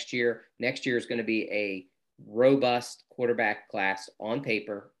for next year. Next year is going to be a robust quarterback class on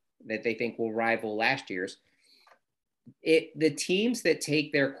paper that they think will rival last year's. The teams that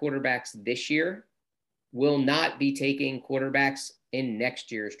take their quarterbacks this year will not be taking quarterbacks in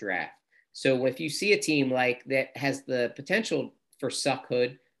next year's draft. So if you see a team like that has the potential for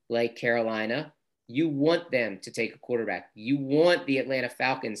suckhood, like Carolina, you want them to take a quarterback. You want the Atlanta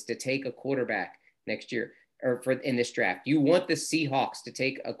Falcons to take a quarterback next year or in this draft. You want the Seahawks to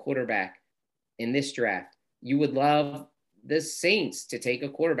take a quarterback in this draft. You would love the Saints to take a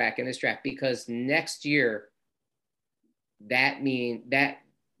quarterback in this draft because next year, that means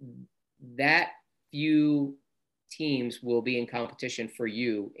that few teams will be in competition for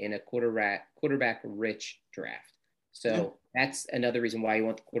you in a quarterback rich draft. So that's another reason why you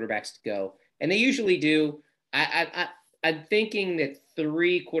want the quarterbacks to go. And they usually do. I'm thinking that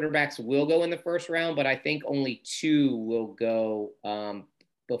 3 quarterbacks will go in the first round, but I think only 2 will go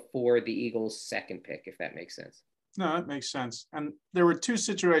before the Eagles' second pick, if that makes sense. No, that makes sense. And there were 2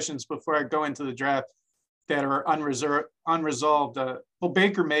 situations before I go into the draft that are unresolved. Well,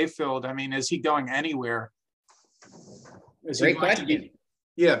 Baker Mayfield, I mean, is he going anywhere? Great question.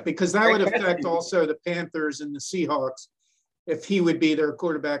 Yeah, because that would affect also the Panthers and the Seahawks if he would be their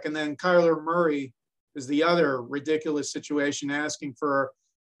quarterback. And then Kyler Murray is the other ridiculous situation, asking for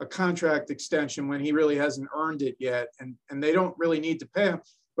a contract extension when he really hasn't earned it yet. And they don't really need to pay him.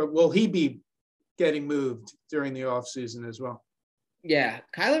 But will he be getting moved during the offseason as well? Yeah,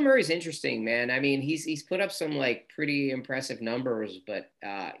 Kyler Murray's interesting, man. I mean, he's put up some like pretty impressive numbers, but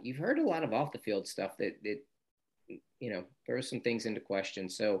you've heard a lot of off the field stuff that throws some things into question.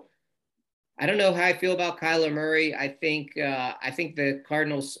 So I don't know how I feel about Kyler Murray. I think the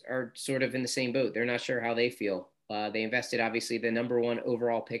Cardinals are sort of in the same boat. They're not sure how they feel. They invested obviously the number 1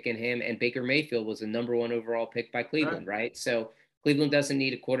 overall pick in him, and Baker Mayfield was the number 1 overall pick by Cleveland, right? So Cleveland doesn't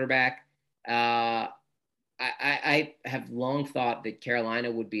need a quarterback. I have long thought that Carolina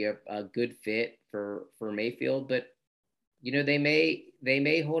would be a good fit for Mayfield, but they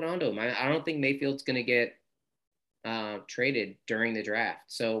may hold on to him. I don't think Mayfield's going to get traded during the draft,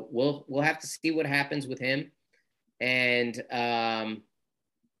 so we'll have to see what happens with him. And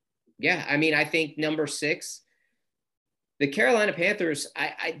yeah, I mean, I think number 6. The Carolina Panthers,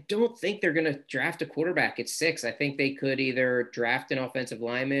 I don't think they're going to draft a quarterback at 6. I think they could either draft an offensive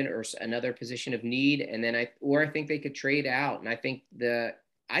lineman or another position of need, and then I think they could trade out. And I think the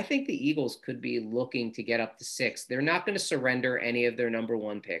Eagles could be looking to get up to 6. They're not going to surrender any of their number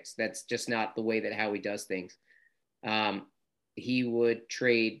 1 picks. That's just not the way that Howie does things. He would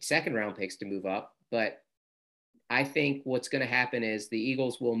trade second round picks to move up, but I think what's going to happen is the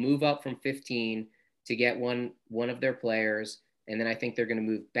Eagles will move up from 15 to get one of their players. And then I think they're going to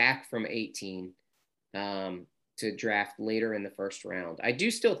move back from 18 to draft later in the first round. I do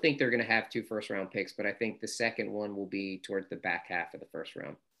still think they're going to have 2 first round picks, but I think the second one will be towards the back half of the first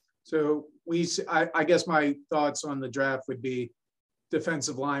round. So I guess my thoughts on the draft would be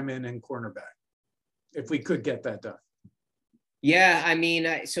defensive lineman and cornerback, if we could get that done. Yeah, I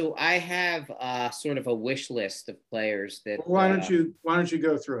mean, so I have sort of a wish list of players that. Why don't you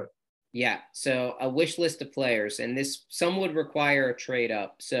go through it? Yeah, so a wish list of players, and some would require a trade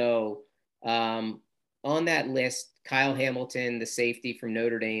up. So on that list, Kyle Hamilton, the safety from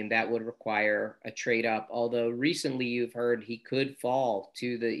Notre Dame, that would require a trade up. Although recently you've heard he could fall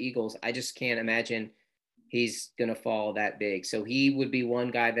to the Eagles. I just can't imagine he's going to fall that big. So he would be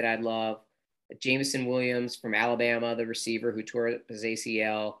one guy that I'd love. Jameson Williams from Alabama, the receiver who tore up his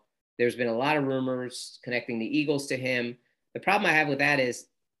ACL. There's been a lot of rumors connecting the Eagles to him. The problem I have with that is,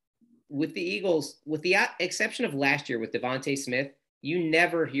 with the Eagles, with the exception of last year with Devontae Smith, you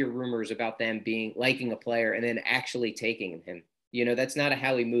never hear rumors about them liking a player and then actually taking him. That's not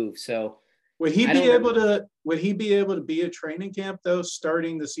how he moves. So would he be able to be a training camp though,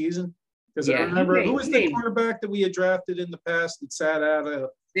 starting the season? Because I Yeah, remember, who was the cornerback that we had drafted in the past that sat out a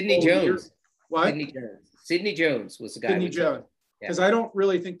Sidney whole year? Jones. What? Sidney Jones. Sidney Jones was the guy. Sidney Jones. Yeah. Because I don't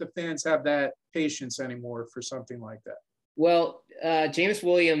really think the fans have that patience anymore for something like that. Well, James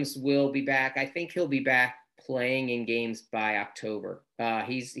Williams will be back. I think he'll be back playing in games by October.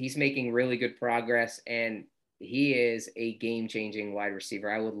 He's making really good progress, and he is a game-changing wide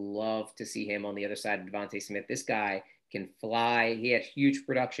receiver. I would love to see him on the other side of DeVonta Smith. This guy can fly. He had huge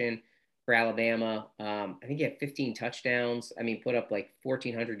production for Alabama. I think he had 15 touchdowns. I mean, put up like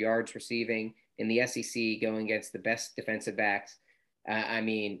 1,400 yards receiving in the SEC, going against the best defensive backs. I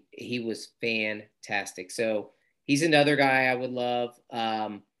mean, he was fantastic. So he's another guy I would love.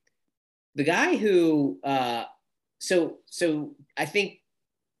 The guy who, so I think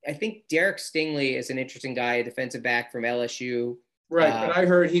Derek Stingley is an interesting guy, a defensive back from LSU. Right, but I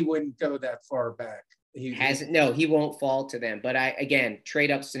heard he wouldn't go that far back. He won't fall to them. But again, trade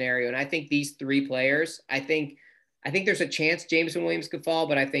up scenario, and I think these three players, I think there's a chance Jameson Williams could fall,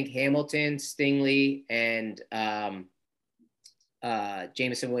 but I think Hamilton, Stingley, and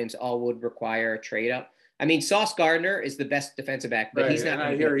Jameson Williams all would require a trade up. I mean, Sauce Gardner is the best defensive back, but he's not. And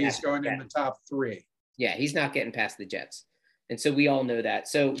I hear he's going in the top 3. Yeah, he's not getting past the Jets, and so we all know that.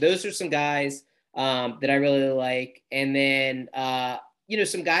 So those are some guys that I really like, and then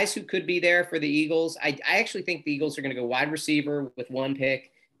some guys who could be there for the Eagles. I actually think the Eagles are going to go wide receiver with 1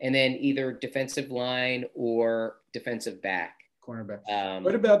 pick, and then either defensive line or defensive back, cornerback.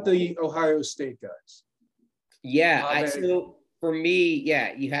 What about the Ohio State guys? Yeah, so for me,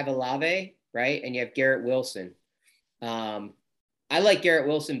 you have Olave, right? And you have Garrett Wilson. I like Garrett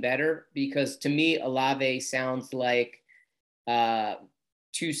Wilson better because to me, Olave sounds like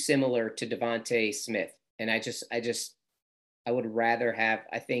too similar to DeVonta Smith. And I would rather have,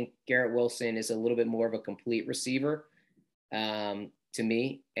 I think Garrett Wilson is a little bit more of a complete receiver to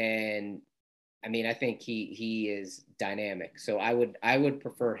me. And I mean, I think he is dynamic. So I would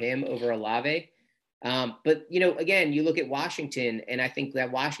prefer him over Olave. But again, you look at Washington, and I think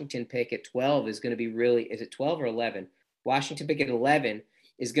that Washington pick at 12 is going to be really, is it 12 or 11? Washington pick at 11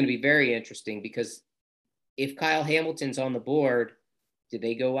 is going to be very interesting because if Kyle Hamilton's on the board, do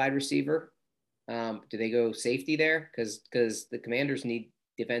they go wide receiver? Do they go safety there? Because the Commanders need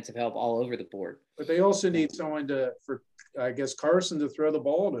defensive help all over the board. But they also need someone for Carson to throw the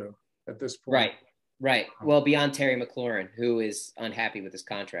ball to at this point. Right. Well, beyond Terry McLaurin, who is unhappy with his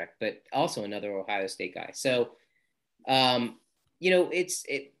contract, but also another Ohio State guy. So,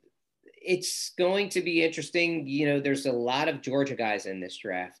 it's going to be interesting. There's a lot of Georgia guys in this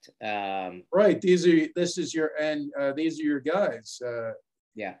draft. Right. These are your guys.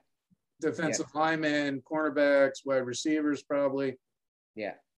 Yeah. Defensive linemen, cornerbacks, wide receivers, probably.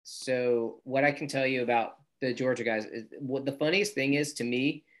 Yeah. So what I can tell you about the Georgia guys, what the funniest thing is to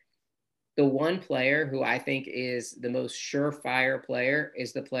me, the one player who I think is the most surefire player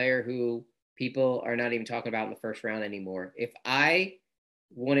is the player who people are not even talking about in the first round anymore. If I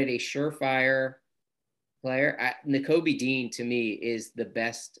wanted a surefire player, Nakobe Dean to me is the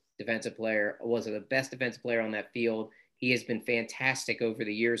best defensive player, was the best defensive player on that field. He has been fantastic over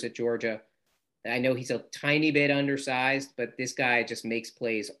the years at Georgia. I know he's a tiny bit undersized, but this guy just makes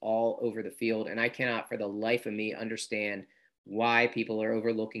plays all over the field. And I cannot for the life of me understand why people are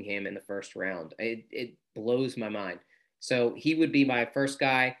overlooking him in the first round. It blows my mind. So he would be my first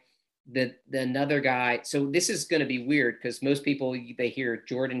guy. The another guy. So this is going to be weird because most people, they hear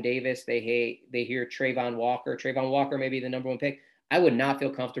Jordan Davis, they hear Trayvon Walker. Trayvon Walker may be the number 1 pick. I would not feel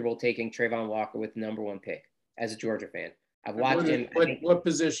comfortable taking Trayvon Walker with the number 1 pick as a Georgia fan. I've watched him. What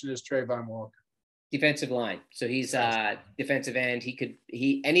position is Trayvon Walker? Defensive line. So he's defensive end.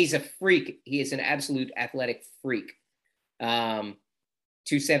 And he's a freak. He is an absolute athletic freak.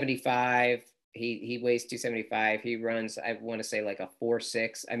 275. He weighs 275. He runs, I want to say like a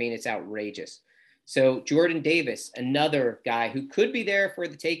 4.6. I mean, it's outrageous. So Jordan Davis, another guy who could be there for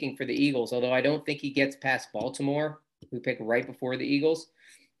the taking for the Eagles, although I don't think he gets past Baltimore, who picked right before the Eagles.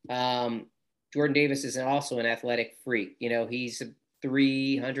 Jordan Davis is also an athletic freak. He's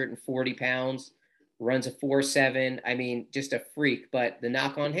 340 pounds, runs a 4.7. I mean, just a freak. But the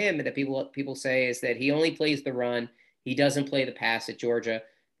knock on him that people say is that he only plays the run. He doesn't play the pass at Georgia.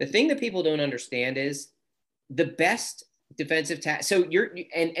 The thing that people don't understand is the best defensive so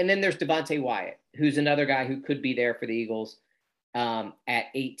and then there's Devontae Wyatt, who's another guy who could be there for the Eagles at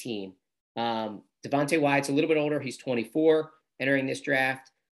 18. Devontae Wyatt's a little bit older. He's 24 entering this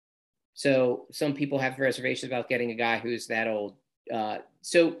draft. So some people have reservations about getting a guy who's that old.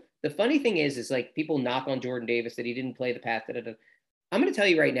 So the funny thing is like people knock on Jordan Davis that he didn't play the pass. I'm going to tell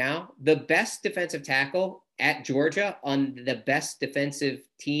you right now, the best defensive tackle at Georgia on the best defensive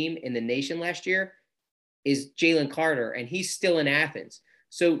team in the nation last year is Jalen Carter, and he's still in Athens.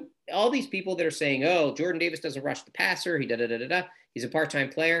 So all these people that are saying, oh, Jordan Davis doesn't rush the passer, he's a part-time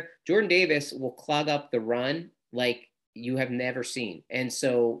player. Jordan Davis will clog up the run like you have never seen. And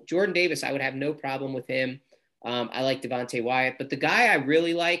so Jordan Davis, I would have no problem with him. I like Devontae Wyatt, but the guy I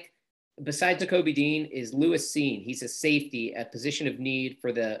really like, besides Nakobe Dean, is Lewis Cine. He's a safety, a position of need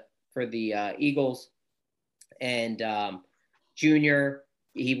for the Eagles. And junior,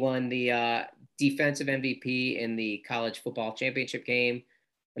 he won the defensive MVP in the college football championship game.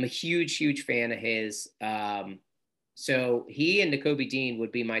 I'm a huge fan of his. So he and Nakobe Dean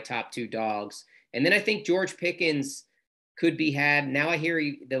would be my top two dogs. And then I think George Pickens could be had. Now I hear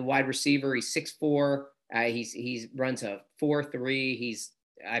the wide receiver, he's 6'4". He's runs a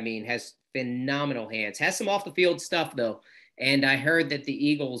 4.3. Has phenomenal hands. Has some off the field stuff though. And I heard that the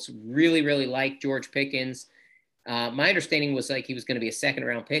Eagles really like George Pickens. My understanding was like he was going to be a second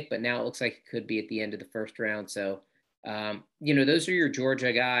round pick, but now it looks like it could be at the end of the first round. So, those are your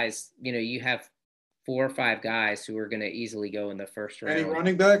Georgia guys. You have 4 or 5 guys who are going to easily go in the first round. Any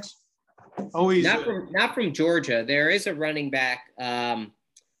running backs? Always not from Georgia. There is a running back.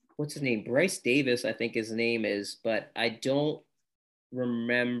 What's his name? Bryce Davis, I think his name is, but I don't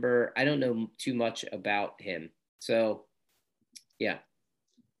remember. I don't know too much about him. So, yeah.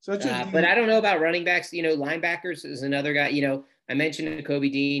 But I don't know about running backs. Linebackers is another guy. I mentioned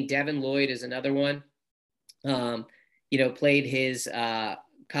Nakobe Dean. Devin Lloyd is another one. Played his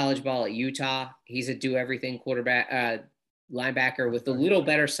college ball at Utah. He's a do-everything quarterback, linebacker with a little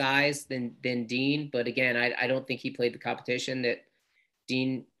better size than Dean. But again, I don't think he played the competition that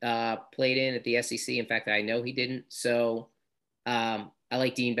Dean played in at the SEC. In fact, I know he didn't. So I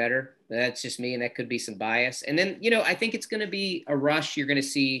like Dean better. That's just me, and that could be some bias. And then, I think it's going to be a rush. You're going to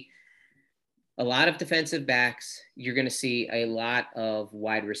see a lot of defensive backs. You're going to see a lot of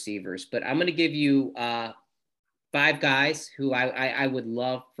wide receivers. But I'm going to give you 5 guys who I would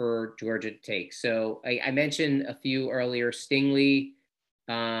love for Georgia to take. So I mentioned a few earlier. Stingley.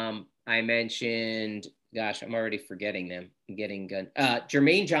 I mentioned, gosh, I'm already forgetting them. I'm getting good.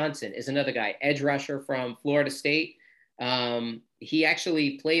 Jermaine Johnson is another guy, edge rusher from Florida State. He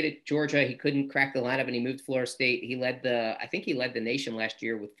actually played at Georgia. He couldn't crack the lineup and he moved to Florida State. I think he led the nation last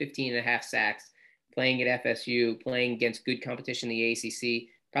year with 15.5 sacks, playing at FSU, playing against good competition in the ACC.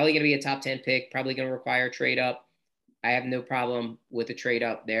 Probably going to be a top 10 pick, probably going to require a trade up. I have no problem with a trade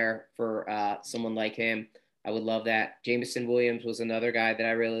up there for someone like him. I would love that. Jameson Williams was another guy that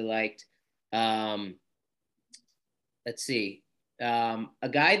I really liked. Let's see. A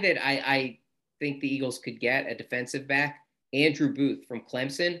guy that I think the Eagles could get, a defensive back, Andrew Booth from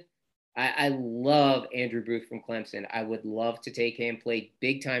Clemson. I love Andrew Booth from Clemson. I would love to take him, played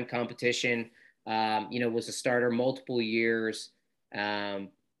big time competition, was a starter multiple years.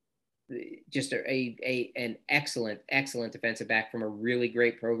 Just an excellent defensive back from a really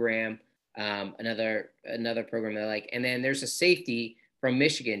great program. Another program that I like. And then there's a safety from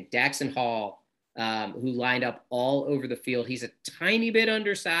Michigan, Daxon Hall, who lined up all over the field. He's a tiny bit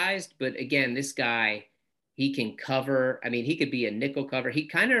undersized, but again, this guy, he can cover. He could be a nickel cover. He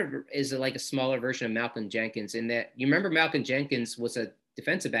kind of is like a smaller version of Malcolm Jenkins in that, you remember Malcolm Jenkins was a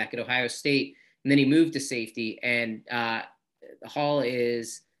defensive back at Ohio State, and then he moved to safety. And Hall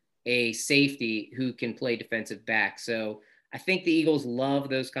is a safety who can play defensive back. So I think the Eagles love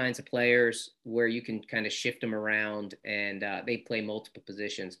those kinds of players where you can kind of shift them around and they play multiple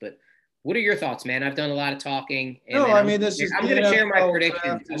positions. But what are your thoughts, man? I've done a lot of talking. And I'm going to share my predictions.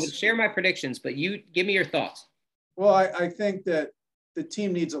 I'm going to share my predictions, but you give me your thoughts. Well, I think that the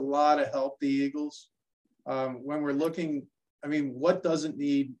team needs a lot of help, the Eagles. When we're looking, what doesn't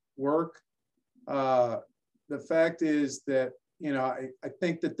need work? The fact is that, I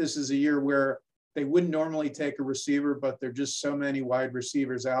think that this is a year where they wouldn't normally take a receiver, but there are just so many wide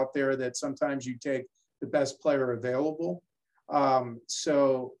receivers out there that sometimes you take the best player available.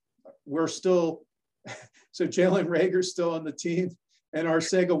 So Jalen Reagor's still on the team, and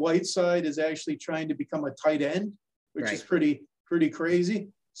Arcega Whiteside is actually trying to become a tight end, which is pretty crazy.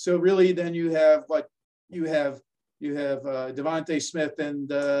 So really, then you have Devontae Smith and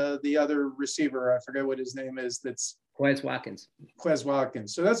the other receiver, I forget what his name is. That's Quez Watkins.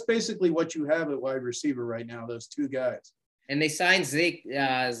 So that's basically what you have at wide receiver right now, those 2 guys. And they signed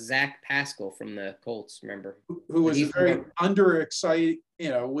Zach Pascal from the Colts, remember? Who was very under-excited,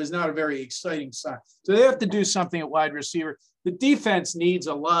 was not a very exciting sign. So they have to do something at wide receiver. The defense needs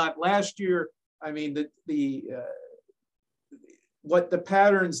a lot. Last year, what the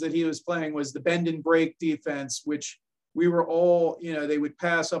patterns that he was playing was the bend and break defense, which we were all, they would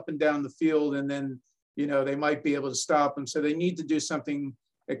pass up and down the field, and then, they might be able to stop them. So they need to do something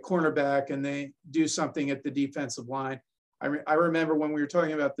at cornerback, and they do something at the defensive line. I remember when we were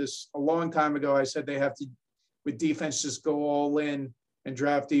talking about this a long time ago, I said they have to, with defense, just go all in and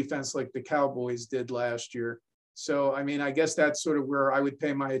draft defense like the Cowboys did last year. So, I mean, I guess that's sort of where I would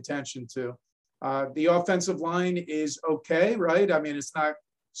pay my attention to. The offensive line is okay, right? I mean, it's not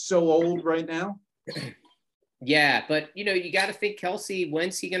so old right now. Yeah, but, you got to think Kelce,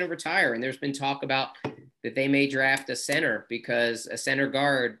 when's he going to retire? And there's been talk about that they may draft a center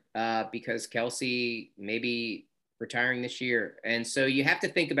guard, because Kelce maybe retiring this year. And so you have to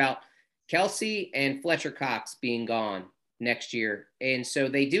think about Kelce and Fletcher Cox being gone next year. And so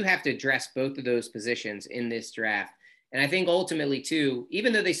they do have to address both of those positions in this draft. And I think ultimately too,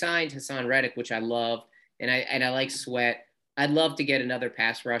 even though they signed Hassan Reddick, which I love, and I like Sweat, I'd love to get another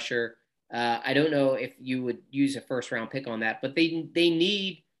pass rusher. I don't know if you would use a first round pick on that, but they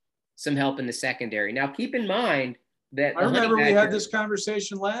need some help in the secondary. Now, keep in mind that I remember we had this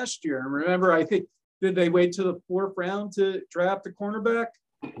conversation last year. And remember, I think, did they wait to the 4th round to draft a cornerback?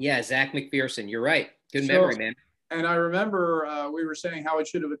 Yeah, Zach McPherson. You're right. Good memory, man. And I remember we were saying how it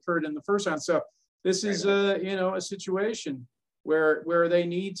should have occurred in the 1st round. So this is a situation where they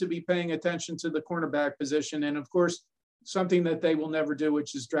need to be paying attention to the cornerback position, and of course something that they will never do,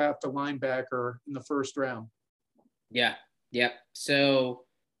 which is draft a linebacker in the 1st round. Yeah. So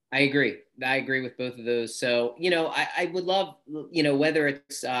I agree with both of those. So I would love, whether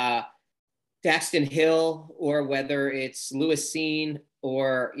it's Daxton Hill or whether it's Lewis Cine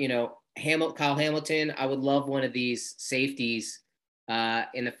or Kyle Hamilton, I would love one of these safeties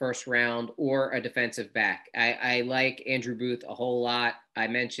in the 1st round, or a defensive back. I like Andrew Booth a whole lot. I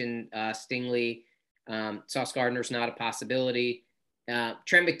mentioned Stingley. Sauce Gardner's not a possibility.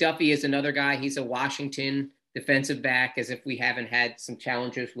 Trent McDuffie is another guy. He's a Washington defensive back, as if we haven't had some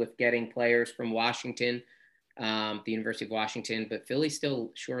challenges with getting players from Washington, the University of Washington. But Philly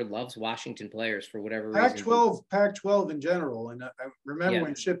still sure loves Washington players for whatever reason. Pac-12 in general. And I remember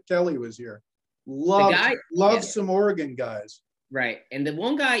when Chip Kelly was here. Loved some Oregon guys. Right. And the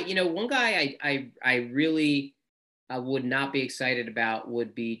one guy I really would not be excited about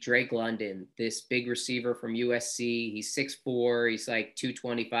would be Drake London, this big receiver from USC. He's 6'4", he's like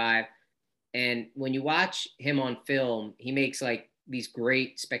 225. And when you watch him on film, he makes like these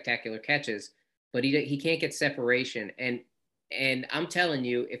great, spectacular catches, but he can't get separation. And I'm telling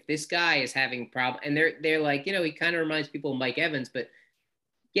you, if this guy is having problem, and they're like, he kind of reminds people of Mike Evans, but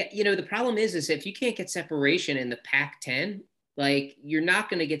yeah, the problem is if you can't get separation in the Pac-10, like, you're not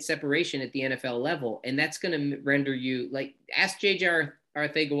going to get separation at the NFL level, and that's going to render you, like, ask JJ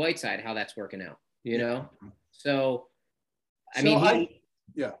Arcega-Whiteside how that's working out, So, Go ahead.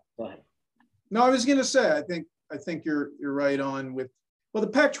 No, I was going to say, I think you're right on with, well, the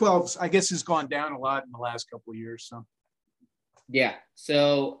Pac-12, I guess, has gone down a lot in the last couple of years. So, yeah.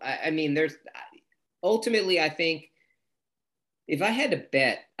 So, I mean, ultimately, I think if I had to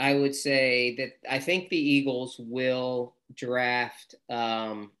bet, I would say that I think the Eagles will draft.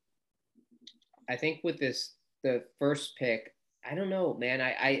 I think with the 1st pick, I don't know, man.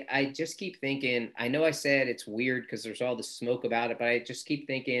 I just keep thinking, I know I said it's weird because there's all this smoke about it, but I just keep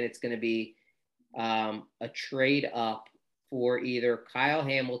thinking it's going to be a trade up for either Kyle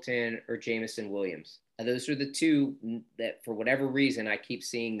Hamilton or Jameson Williams. Those are the two that, for whatever reason, I keep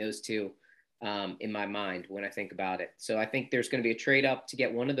seeing those two in my mind when I think about it. So I think there's going to be a trade up to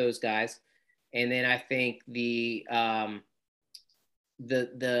get one of those guys. And then I think the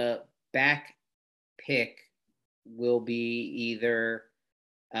back pick will be either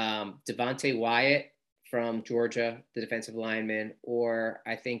Devontae Wyatt from Georgia, the defensive lineman, or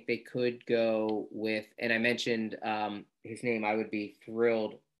I think they could go with, and I mentioned his name, I would be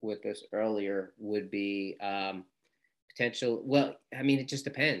thrilled with this earlier, would be potential. Well, I mean, it just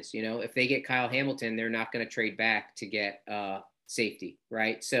depends. If they get Kyle Hamilton, they're not going to trade back to get safety,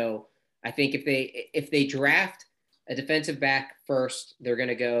 right? So I think if they draft a defensive back first, they're going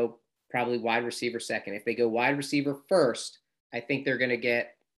to go probably wide receiver second. If they go wide receiver first, I think they're going to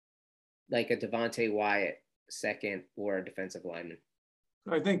get like a Devontae Wyatt second, or a defensive lineman.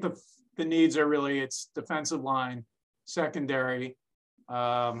 I think the needs are really, it's defensive line, secondary,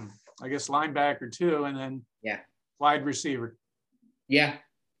 I guess linebacker too, and then wide receiver. Yeah,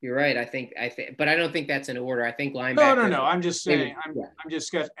 you're right. I think, but I don't think that's in order. I think linebacker. No. I'm just saying. I'm just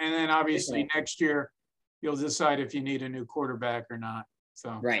sketching. And then obviously next year you'll decide if you need a new quarterback or not.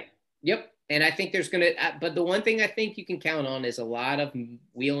 So right. Yep. And I think there's going to, but the one thing I think you can count on is a lot of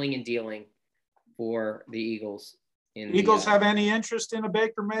wheeling and dealing for the Eagles. Eagles have any interest in a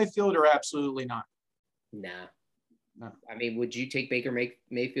Baker Mayfield, or absolutely not? Nah. No. I mean, would you take Baker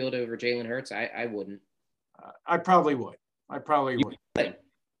Mayfield over Jalen Hurts? I wouldn't. I probably would. Would.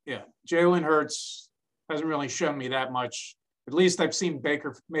 Yeah. Jalen Hurts hasn't really shown me that much. At least I've seen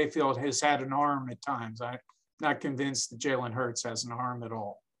Baker Mayfield has had an arm at times. I'm not convinced that Jalen Hurts has an arm at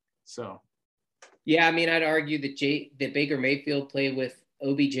all. So. Yeah, I mean, I'd argue that Baker Mayfield played with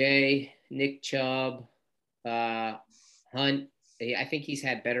OBJ, Nick Chubb, Hunt. I think he's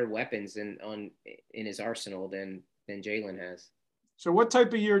had better weapons in his arsenal than Jalen has. So what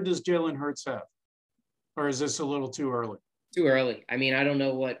type of year does Jalen Hurts have? Or is this a little too early? Too early. I mean, I don't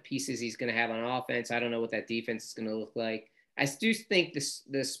know what pieces he's going to have on offense. I don't know what that defense is going to look like. I do think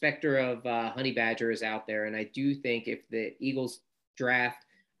the specter of Honey Badger is out there, and I do think if the Eagles draft,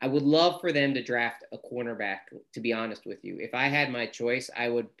 I would love for them to draft a cornerback, to be honest with you. If I had my choice, I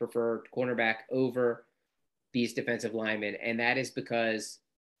would prefer cornerback over these defensive linemen, and that is because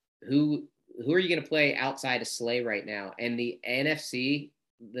who are you going to play outside of Slay right now? And the NFC,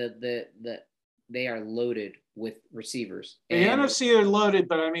 they are loaded with receivers. The NFC are loaded,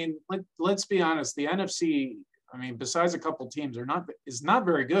 but I mean, let's be honest. The NFC, I mean, besides a couple teams, is not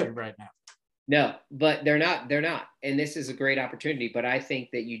very good right now. No, but they're not. And this is a great opportunity. But I think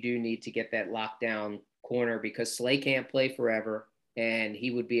that you do need to get that lockdown corner because Slay can't play forever, and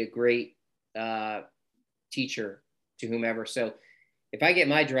he would be a great teacher to whomever. So if I get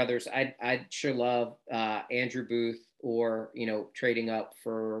my druthers, I'd sure love Andrew Booth or, trading up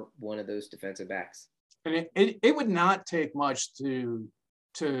for one of those defensive backs. And it would not take much to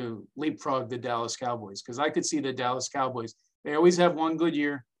leapfrog the Dallas Cowboys, because I could see the Dallas Cowboys. They always have one good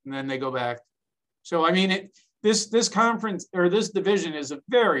year and then they go back. So, I mean, this conference or this division is a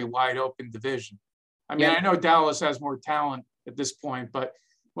very wide open division. I mean, yeah. I know Dallas has more talent at this point, but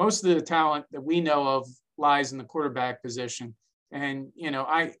most of the talent that we know of lies in the quarterback position. And,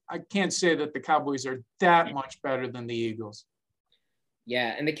 I can't say that the Cowboys are that much better than the Eagles.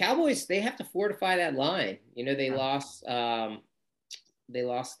 Yeah, and the Cowboys, they have to fortify that line. They lost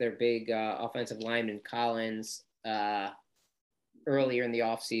their big offensive lineman Collins earlier in the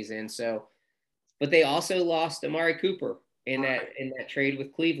offseason. So, but they also lost Amari Cooper in that trade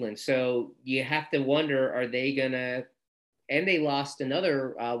with Cleveland. So you have to wonder, are they gonna? And they lost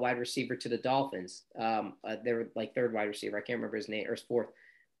another wide receiver to the Dolphins. They were like third wide receiver. I can't remember his name, or his fourth.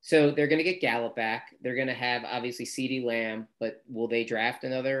 So they're going to get Gallup back. They're going to have, obviously, CeeDee Lamb, but will they draft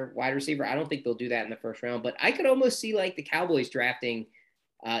another wide receiver? I don't think they'll do that in the first round, but I could almost see, like, the Cowboys drafting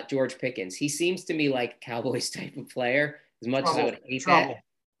George Pickens. He seems to me like a Cowboys type of player, as much as I would hate that.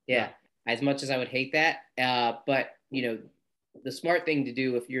 Yeah, as much as I would hate that. But, the smart thing to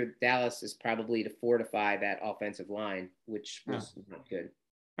do if you're Dallas is probably to fortify that offensive line, which was not good.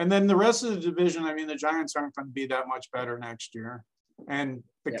 And then the rest of the division, I mean, the Giants aren't going to be that much better next year. And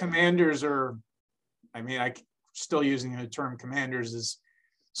the Commanders are, I mean, I'm still using the term Commanders is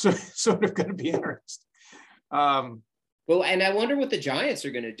sort of going to be interesting. Well, and I wonder what the Giants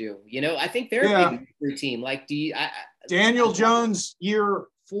are going to do. I think they're a big team. Like, Daniel Jones year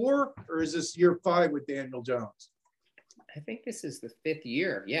 4, or is this year 5 with Daniel Jones? I think this is the 5th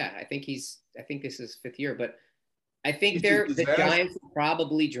year. Yeah, I think this is 5th year, but I think the Giants will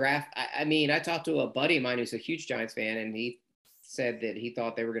probably draft. I mean, I talked to a buddy of mine who's a huge Giants fan, and he said that he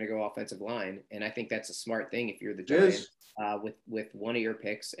thought they were going to go offensive line. And I think that's a smart thing if you're the Giants with one of your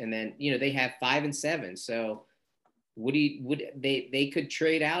picks. And then, they have 5 and 7. So they could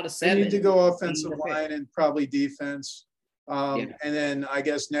trade out a 7. They need to go offensive line and probably defense. And then I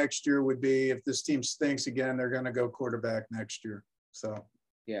guess next year would be, if this team stinks again, they're going to go quarterback next year. So.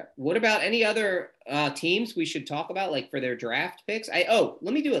 Yeah. What about any other teams we should talk about, like for their draft picks? Let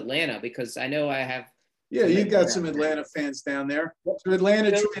me do Atlanta, because I know I have. Yeah, you got some Atlanta fans down there. So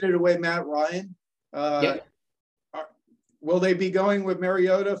Atlanta traded away Matt Ryan. Will they be going with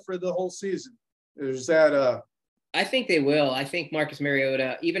Mariota for the whole season? Is that I think they will. I think Marcus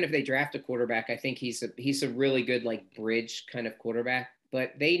Mariota, even if they draft a quarterback, I think he's a really good, like, bridge kind of quarterback.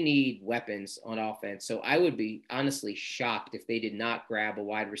 But they need weapons on offense. So I would be honestly shocked if they did not grab a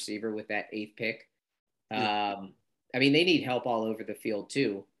wide receiver with that 8th pick. I mean, they need help all over the field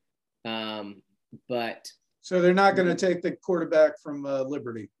too. But so they're not going to take the quarterback from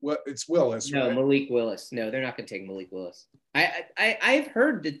Liberty. It's Willis, no, right? Malik Willis. No, they're not going to take Malik Willis. I've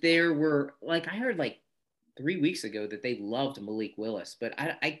heard that there were, like, I heard like 3 weeks ago that they loved Malik Willis, but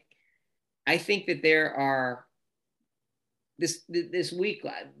I think that there are this week,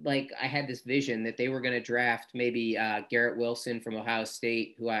 like, I had this vision that they were going to draft maybe Garrett Wilson from Ohio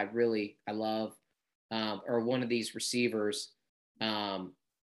State, who I love, or one of these receivers to,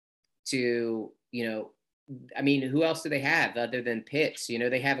 I mean, who else do they have other than Pitts? You know,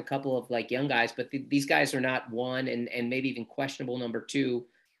 they have a couple of like young guys, but these guys are not one and maybe even questionable number two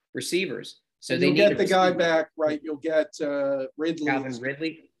receivers. So And they you'll need get the guy back, right? You'll get Ridley. Calvin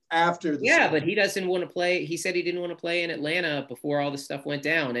Ridley. After the Yeah, season. but he doesn't want to play. He said he didn't want to play in Atlanta before all this stuff went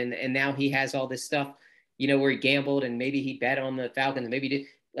down. And now he has all this stuff, you know, where he gambled and maybe he bet on the Falcons. Maybe he did.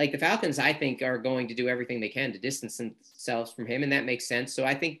 Like the Falcons, I think, are going to do everything they can to distance themselves from him, and that makes sense. So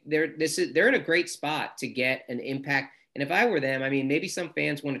I think they're in a great spot to get an impact. And if I were them, I mean, maybe some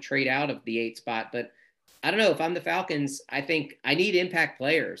fans want to trade out of the 8 spot, but I don't know. If I'm the Falcons, I think I need impact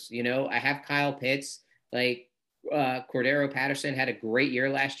players. You know, I have Kyle Pitts, like Cordero Patterson had a great year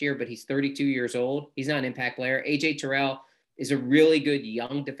last year, but he's 32 years old. He's not an impact player. AJ Terrell is a really good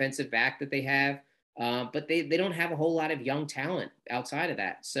young defensive back that they have. But they don't have a whole lot of young talent outside of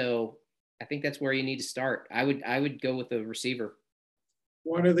that. So I think that's where you need to start. I would go with the receiver.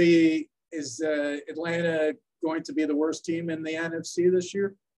 Is Atlanta going to be the worst team in the NFC this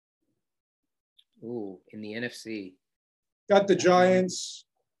year? Ooh, in the NFC. Got the Giants.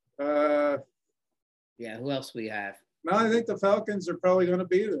 Yeah, who else we have? No, I think the Falcons are probably going to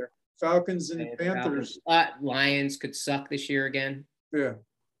be there. Falcons and Panthers. Lions could suck this year again. Yeah.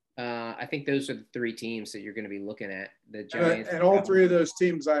 I think those are the 3 teams that you're going to be looking at. The Giants and all 3 of those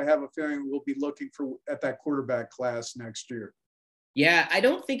teams, I have a feeling, will be looking at that quarterback class next year. Yeah, I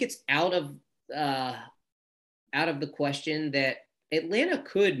don't think it's out of the question that Atlanta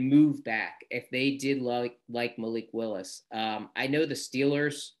could move back if they did like Malik Willis. I know the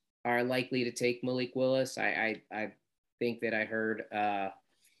Steelers are likely to take Malik Willis. I think that I heard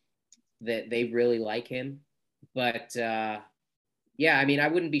that they really like him, but yeah, I mean, I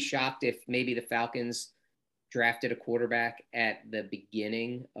wouldn't be shocked if maybe the Falcons drafted a quarterback at the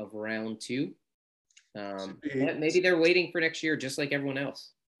beginning of round 2. But maybe they're waiting for next year, just like everyone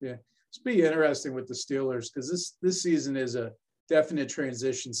else. Yeah, it's be interesting with the Steelers because this season is a definite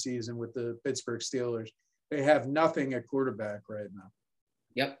transition season with the Pittsburgh Steelers. They have nothing at quarterback right now.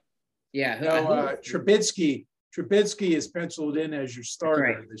 Yep. Yeah. No, Trubisky is penciled in as your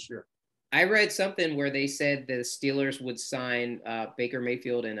starter this year. I read something where they said the Steelers would sign Baker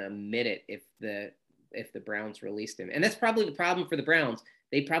Mayfield in a minute if the Browns released him. And that's probably the problem for the Browns.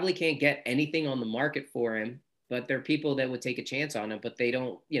 They probably can't get anything on the market for him, but there are people that would take a chance on him, but they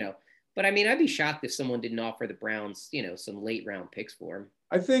don't, you know. But I mean, I'd be shocked if someone didn't offer the Browns, you know, some late round picks for him.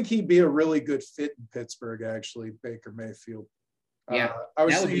 I think he'd be a really good fit in Pittsburgh, actually, Baker Mayfield. Yeah. I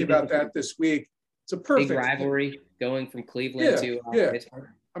was thinking about that this week. It's a perfect big rivalry going from Cleveland to Pittsburgh.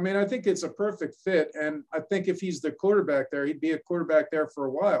 I mean, I think it's a perfect fit. And I think if he's the quarterback there, he'd be a quarterback there for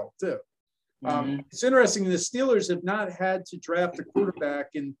a while, too. It's interesting. The Steelers have not had to draft a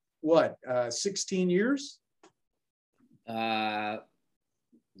quarterback in 16 years? Yeah.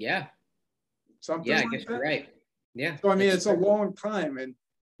 Something I like guess that. You're right. Yeah. So, I mean, it's a long time. And,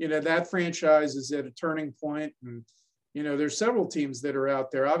 you know, that franchise is at a turning point. And, you know, there's several teams that are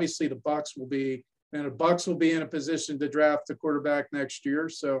out there. Obviously, the Bucs will be in a position to draft a quarterback next year.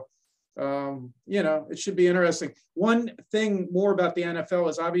 So, you know, it should be interesting. One thing more about the NFL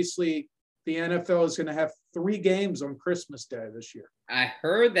is obviously the NFL is going to have 3 games on Christmas Day this year. I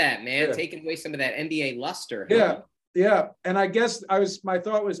heard that, man, taking away some of that NBA luster. Huh? Yeah. And I guess my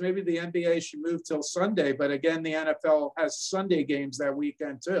thought was maybe the NBA should move till Sunday, but again, the NFL has Sunday games that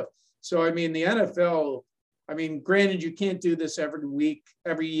weekend too. So, I mean, the NFL, granted, you can't do this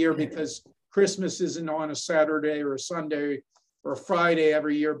every year because Christmas isn't on a Saturday or a Sunday or a Friday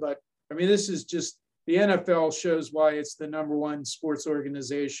every year. But I mean, this is just the NFL shows why it's the number one sports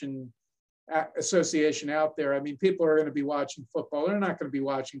association out there. I mean, people are going to be watching football. They're not going to be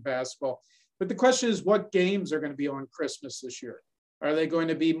watching basketball. But the question is, what games are going to be on Christmas this year? Are they going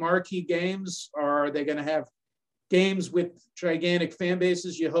to be marquee games? Or are they going to have games with gigantic fan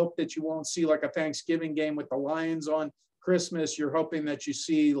bases? You hope that you won't see like a Thanksgiving game with the Lions on Christmas. You're hoping that you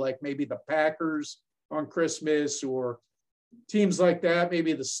see like maybe the Packers on Christmas or teams like that,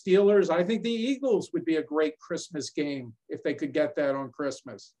 maybe the Steelers. I think the Eagles would be a great Christmas game if they could get that on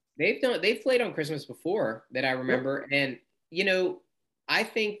Christmas. They've played on Christmas before that I remember. Yep. And, you know, I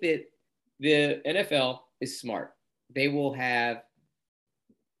think that the NFL is smart. They'll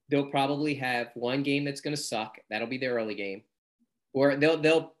probably have one game that's going to suck. That'll be their early game, or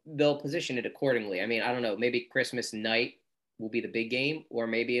they'll position it accordingly. I mean, I don't know, maybe Christmas night will be the big game, or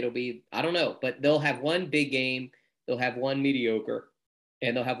maybe it'll be, I don't know, but they'll have one big game. They'll have one mediocre,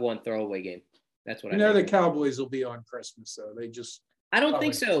 and they'll have one throwaway game. That's what I know. The Cowboys will be on Christmas, though. I don't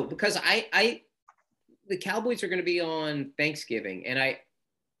think so, because the Cowboys are going to be on Thanksgiving, and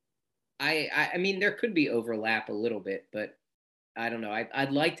I mean, there could be overlap a little bit, but I don't know.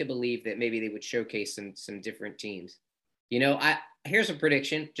 I'd like to believe that maybe they would showcase some different teams. Here's a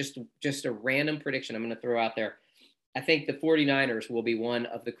prediction, just a random prediction I'm going to throw out there. I think the 49ers will be one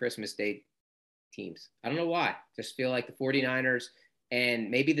of the Christmas Day teams. I don't know why. Just feel like the 49ers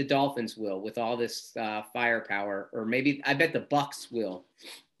and maybe the Dolphins will with all this firepower, or maybe I bet the Bucks will,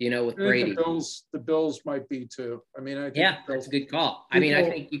 with Brady. The Bills might be too. I mean, I think that's a good call. I mean, I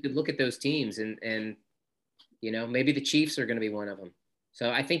think you could look at those teams and maybe the Chiefs are going to be one of them. So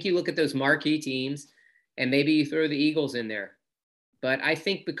I think you look at those marquee teams and maybe you throw the Eagles in there. But I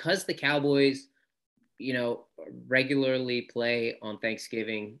think because the Cowboys, regularly play on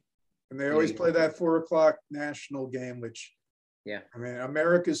Thanksgiving. And they always play that 4:00 national game, which, yeah, I mean,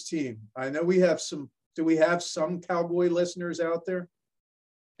 America's team. I know we have do we have some Cowboy listeners out there?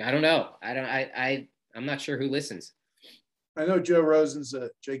 I don't know. I'm not sure who listens. I know Joe Rosen's a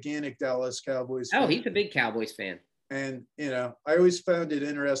gigantic Dallas Cowboys fan. Oh, he's a big Cowboys fan. And, I always found it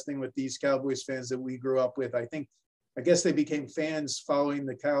interesting with these Cowboys fans that we grew up with. I guess they became fans following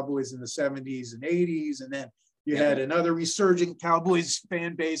the Cowboys in the 70s and 80s. And then you had another resurgent Cowboys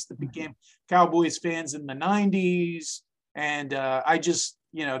fan base that became Cowboys fans in the 90s. And I just,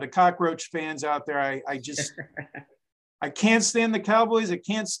 the cockroach fans out there, I just, I can't stand the Cowboys. I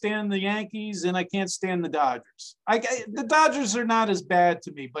can't stand the Yankees, and I can't stand the Dodgers. The Dodgers are not as bad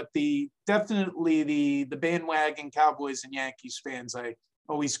to me, but definitely the bandwagon Cowboys and Yankees fans, I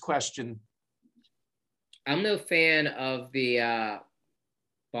always question. I'm no fan of the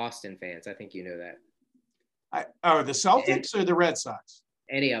Boston fans. I think you know that. The Celtics or the Red Sox?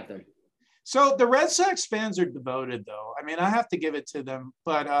 Any of them. So the Red Sox fans are devoted, though. I mean, I have to give it to them.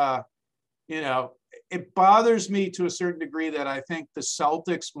 But, it bothers me to a certain degree that I think the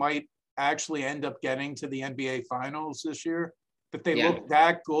Celtics might actually end up getting to the NBA Finals this year, that they look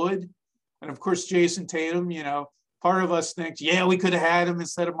that good. And, of course, Jason Tatum, part of us thinks, we could have had him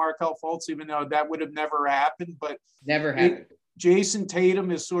instead of Markelle Fultz, even though that would have never happened. But never happened. Jason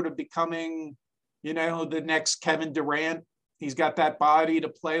Tatum is sort of becoming, the next Kevin Durant. He's got that body to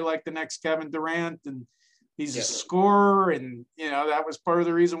play like the next Kevin Durant, and he's a scorer. And, that was part of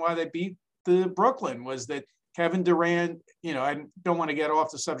the reason why they beat the Brooklyn, was that Kevin Durant, I don't want to get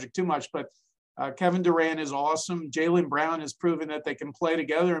off the subject too much, but Kevin Durant is awesome. Jaylen Brown has proven that they can play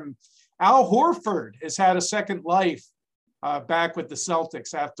together. And Al Horford has had a second life back with the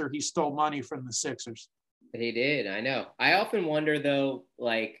Celtics after he stole money from the Sixers. He did. I know. I often wonder, though,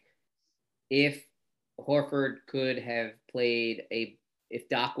 if Horford could have played if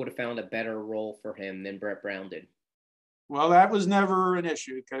Doc would have found a better role for him than Brett Brown did. Well, that was never an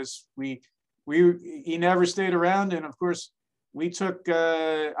issue because he never stayed around. And of course we took,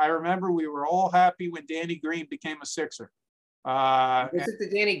 I remember we were all happy when Danny Green became a Sixer. Was it the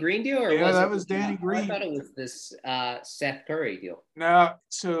Danny Green deal? Or that was Danny Green. I thought it was this Seth Curry deal. No,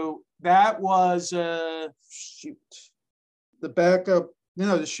 so that was the backup,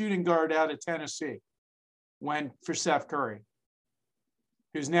 the shooting guard out of Tennessee went for Seth Curry,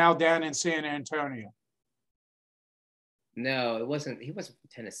 who's now down in San Antonio. No, it wasn't. He wasn't from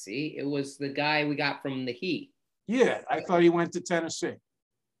Tennessee. It was the guy we got from the Heat. Yeah, I thought he went to Tennessee.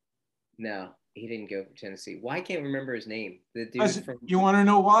 No, he didn't go for Tennessee. Why I can't remember his name? The dude from. You want to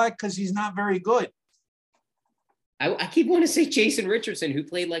know why? Because he's not very good. I keep wanting to say Jason Richardson, who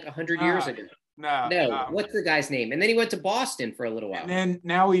played like 100 years ago. No. What's the guy's name? And then he went to Boston for a little while. And then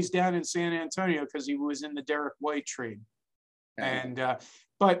now he's down in San Antonio because he was in the Derek White trade. And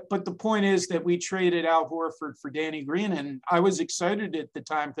but the point is that we traded Al Horford for Danny Green, and I was excited at the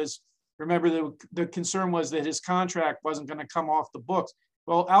time because remember the concern was that his contract wasn't going to come off the books.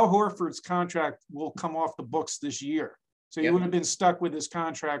 Well, Al Horford's contract will come off the books this year, so he would have been stuck with his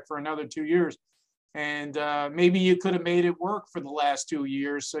contract for another 2 years, and maybe you could have made it work for the last 2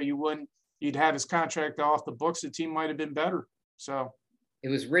 years, so you'd have his contract off the books. The team might have been better. So it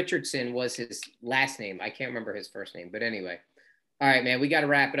was Richardson was his last name. I can't remember his first name, but anyway. All right, man, we got to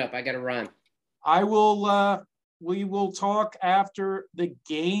wrap it up. I got to run. We will talk after the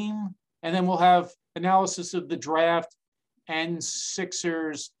game, and then we'll have analysis of the draft and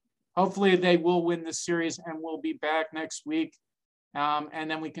Sixers. Hopefully they will win this series, and we'll be back next week. And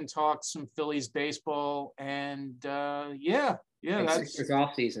then we can talk some Phillies baseball. And that's Sixers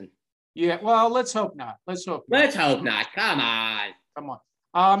off season. Yeah, well, let's hope not. Let's hope not. Come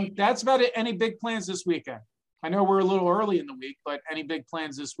on. That's about it. Any big plans this weekend? I know we're a little early in the week, but any big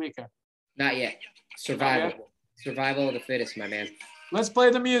plans this weekend? Not yet. Survival of the fittest, my man. Let's play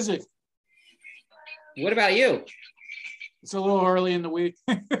the music. What about you? It's a little early in the week.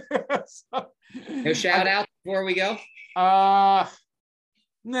 No shout out before we go? Nah.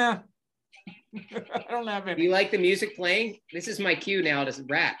 I don't have Do any. you like the music playing? This is my cue now to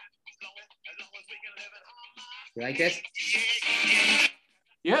rap. You like this?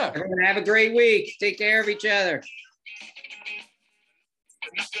 Yeah. Everyone have a great week. Take care of each other.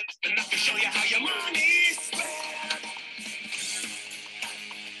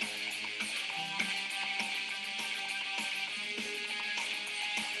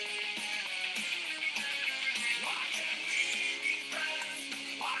 Why can't we be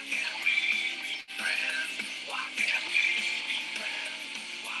friends? Why can't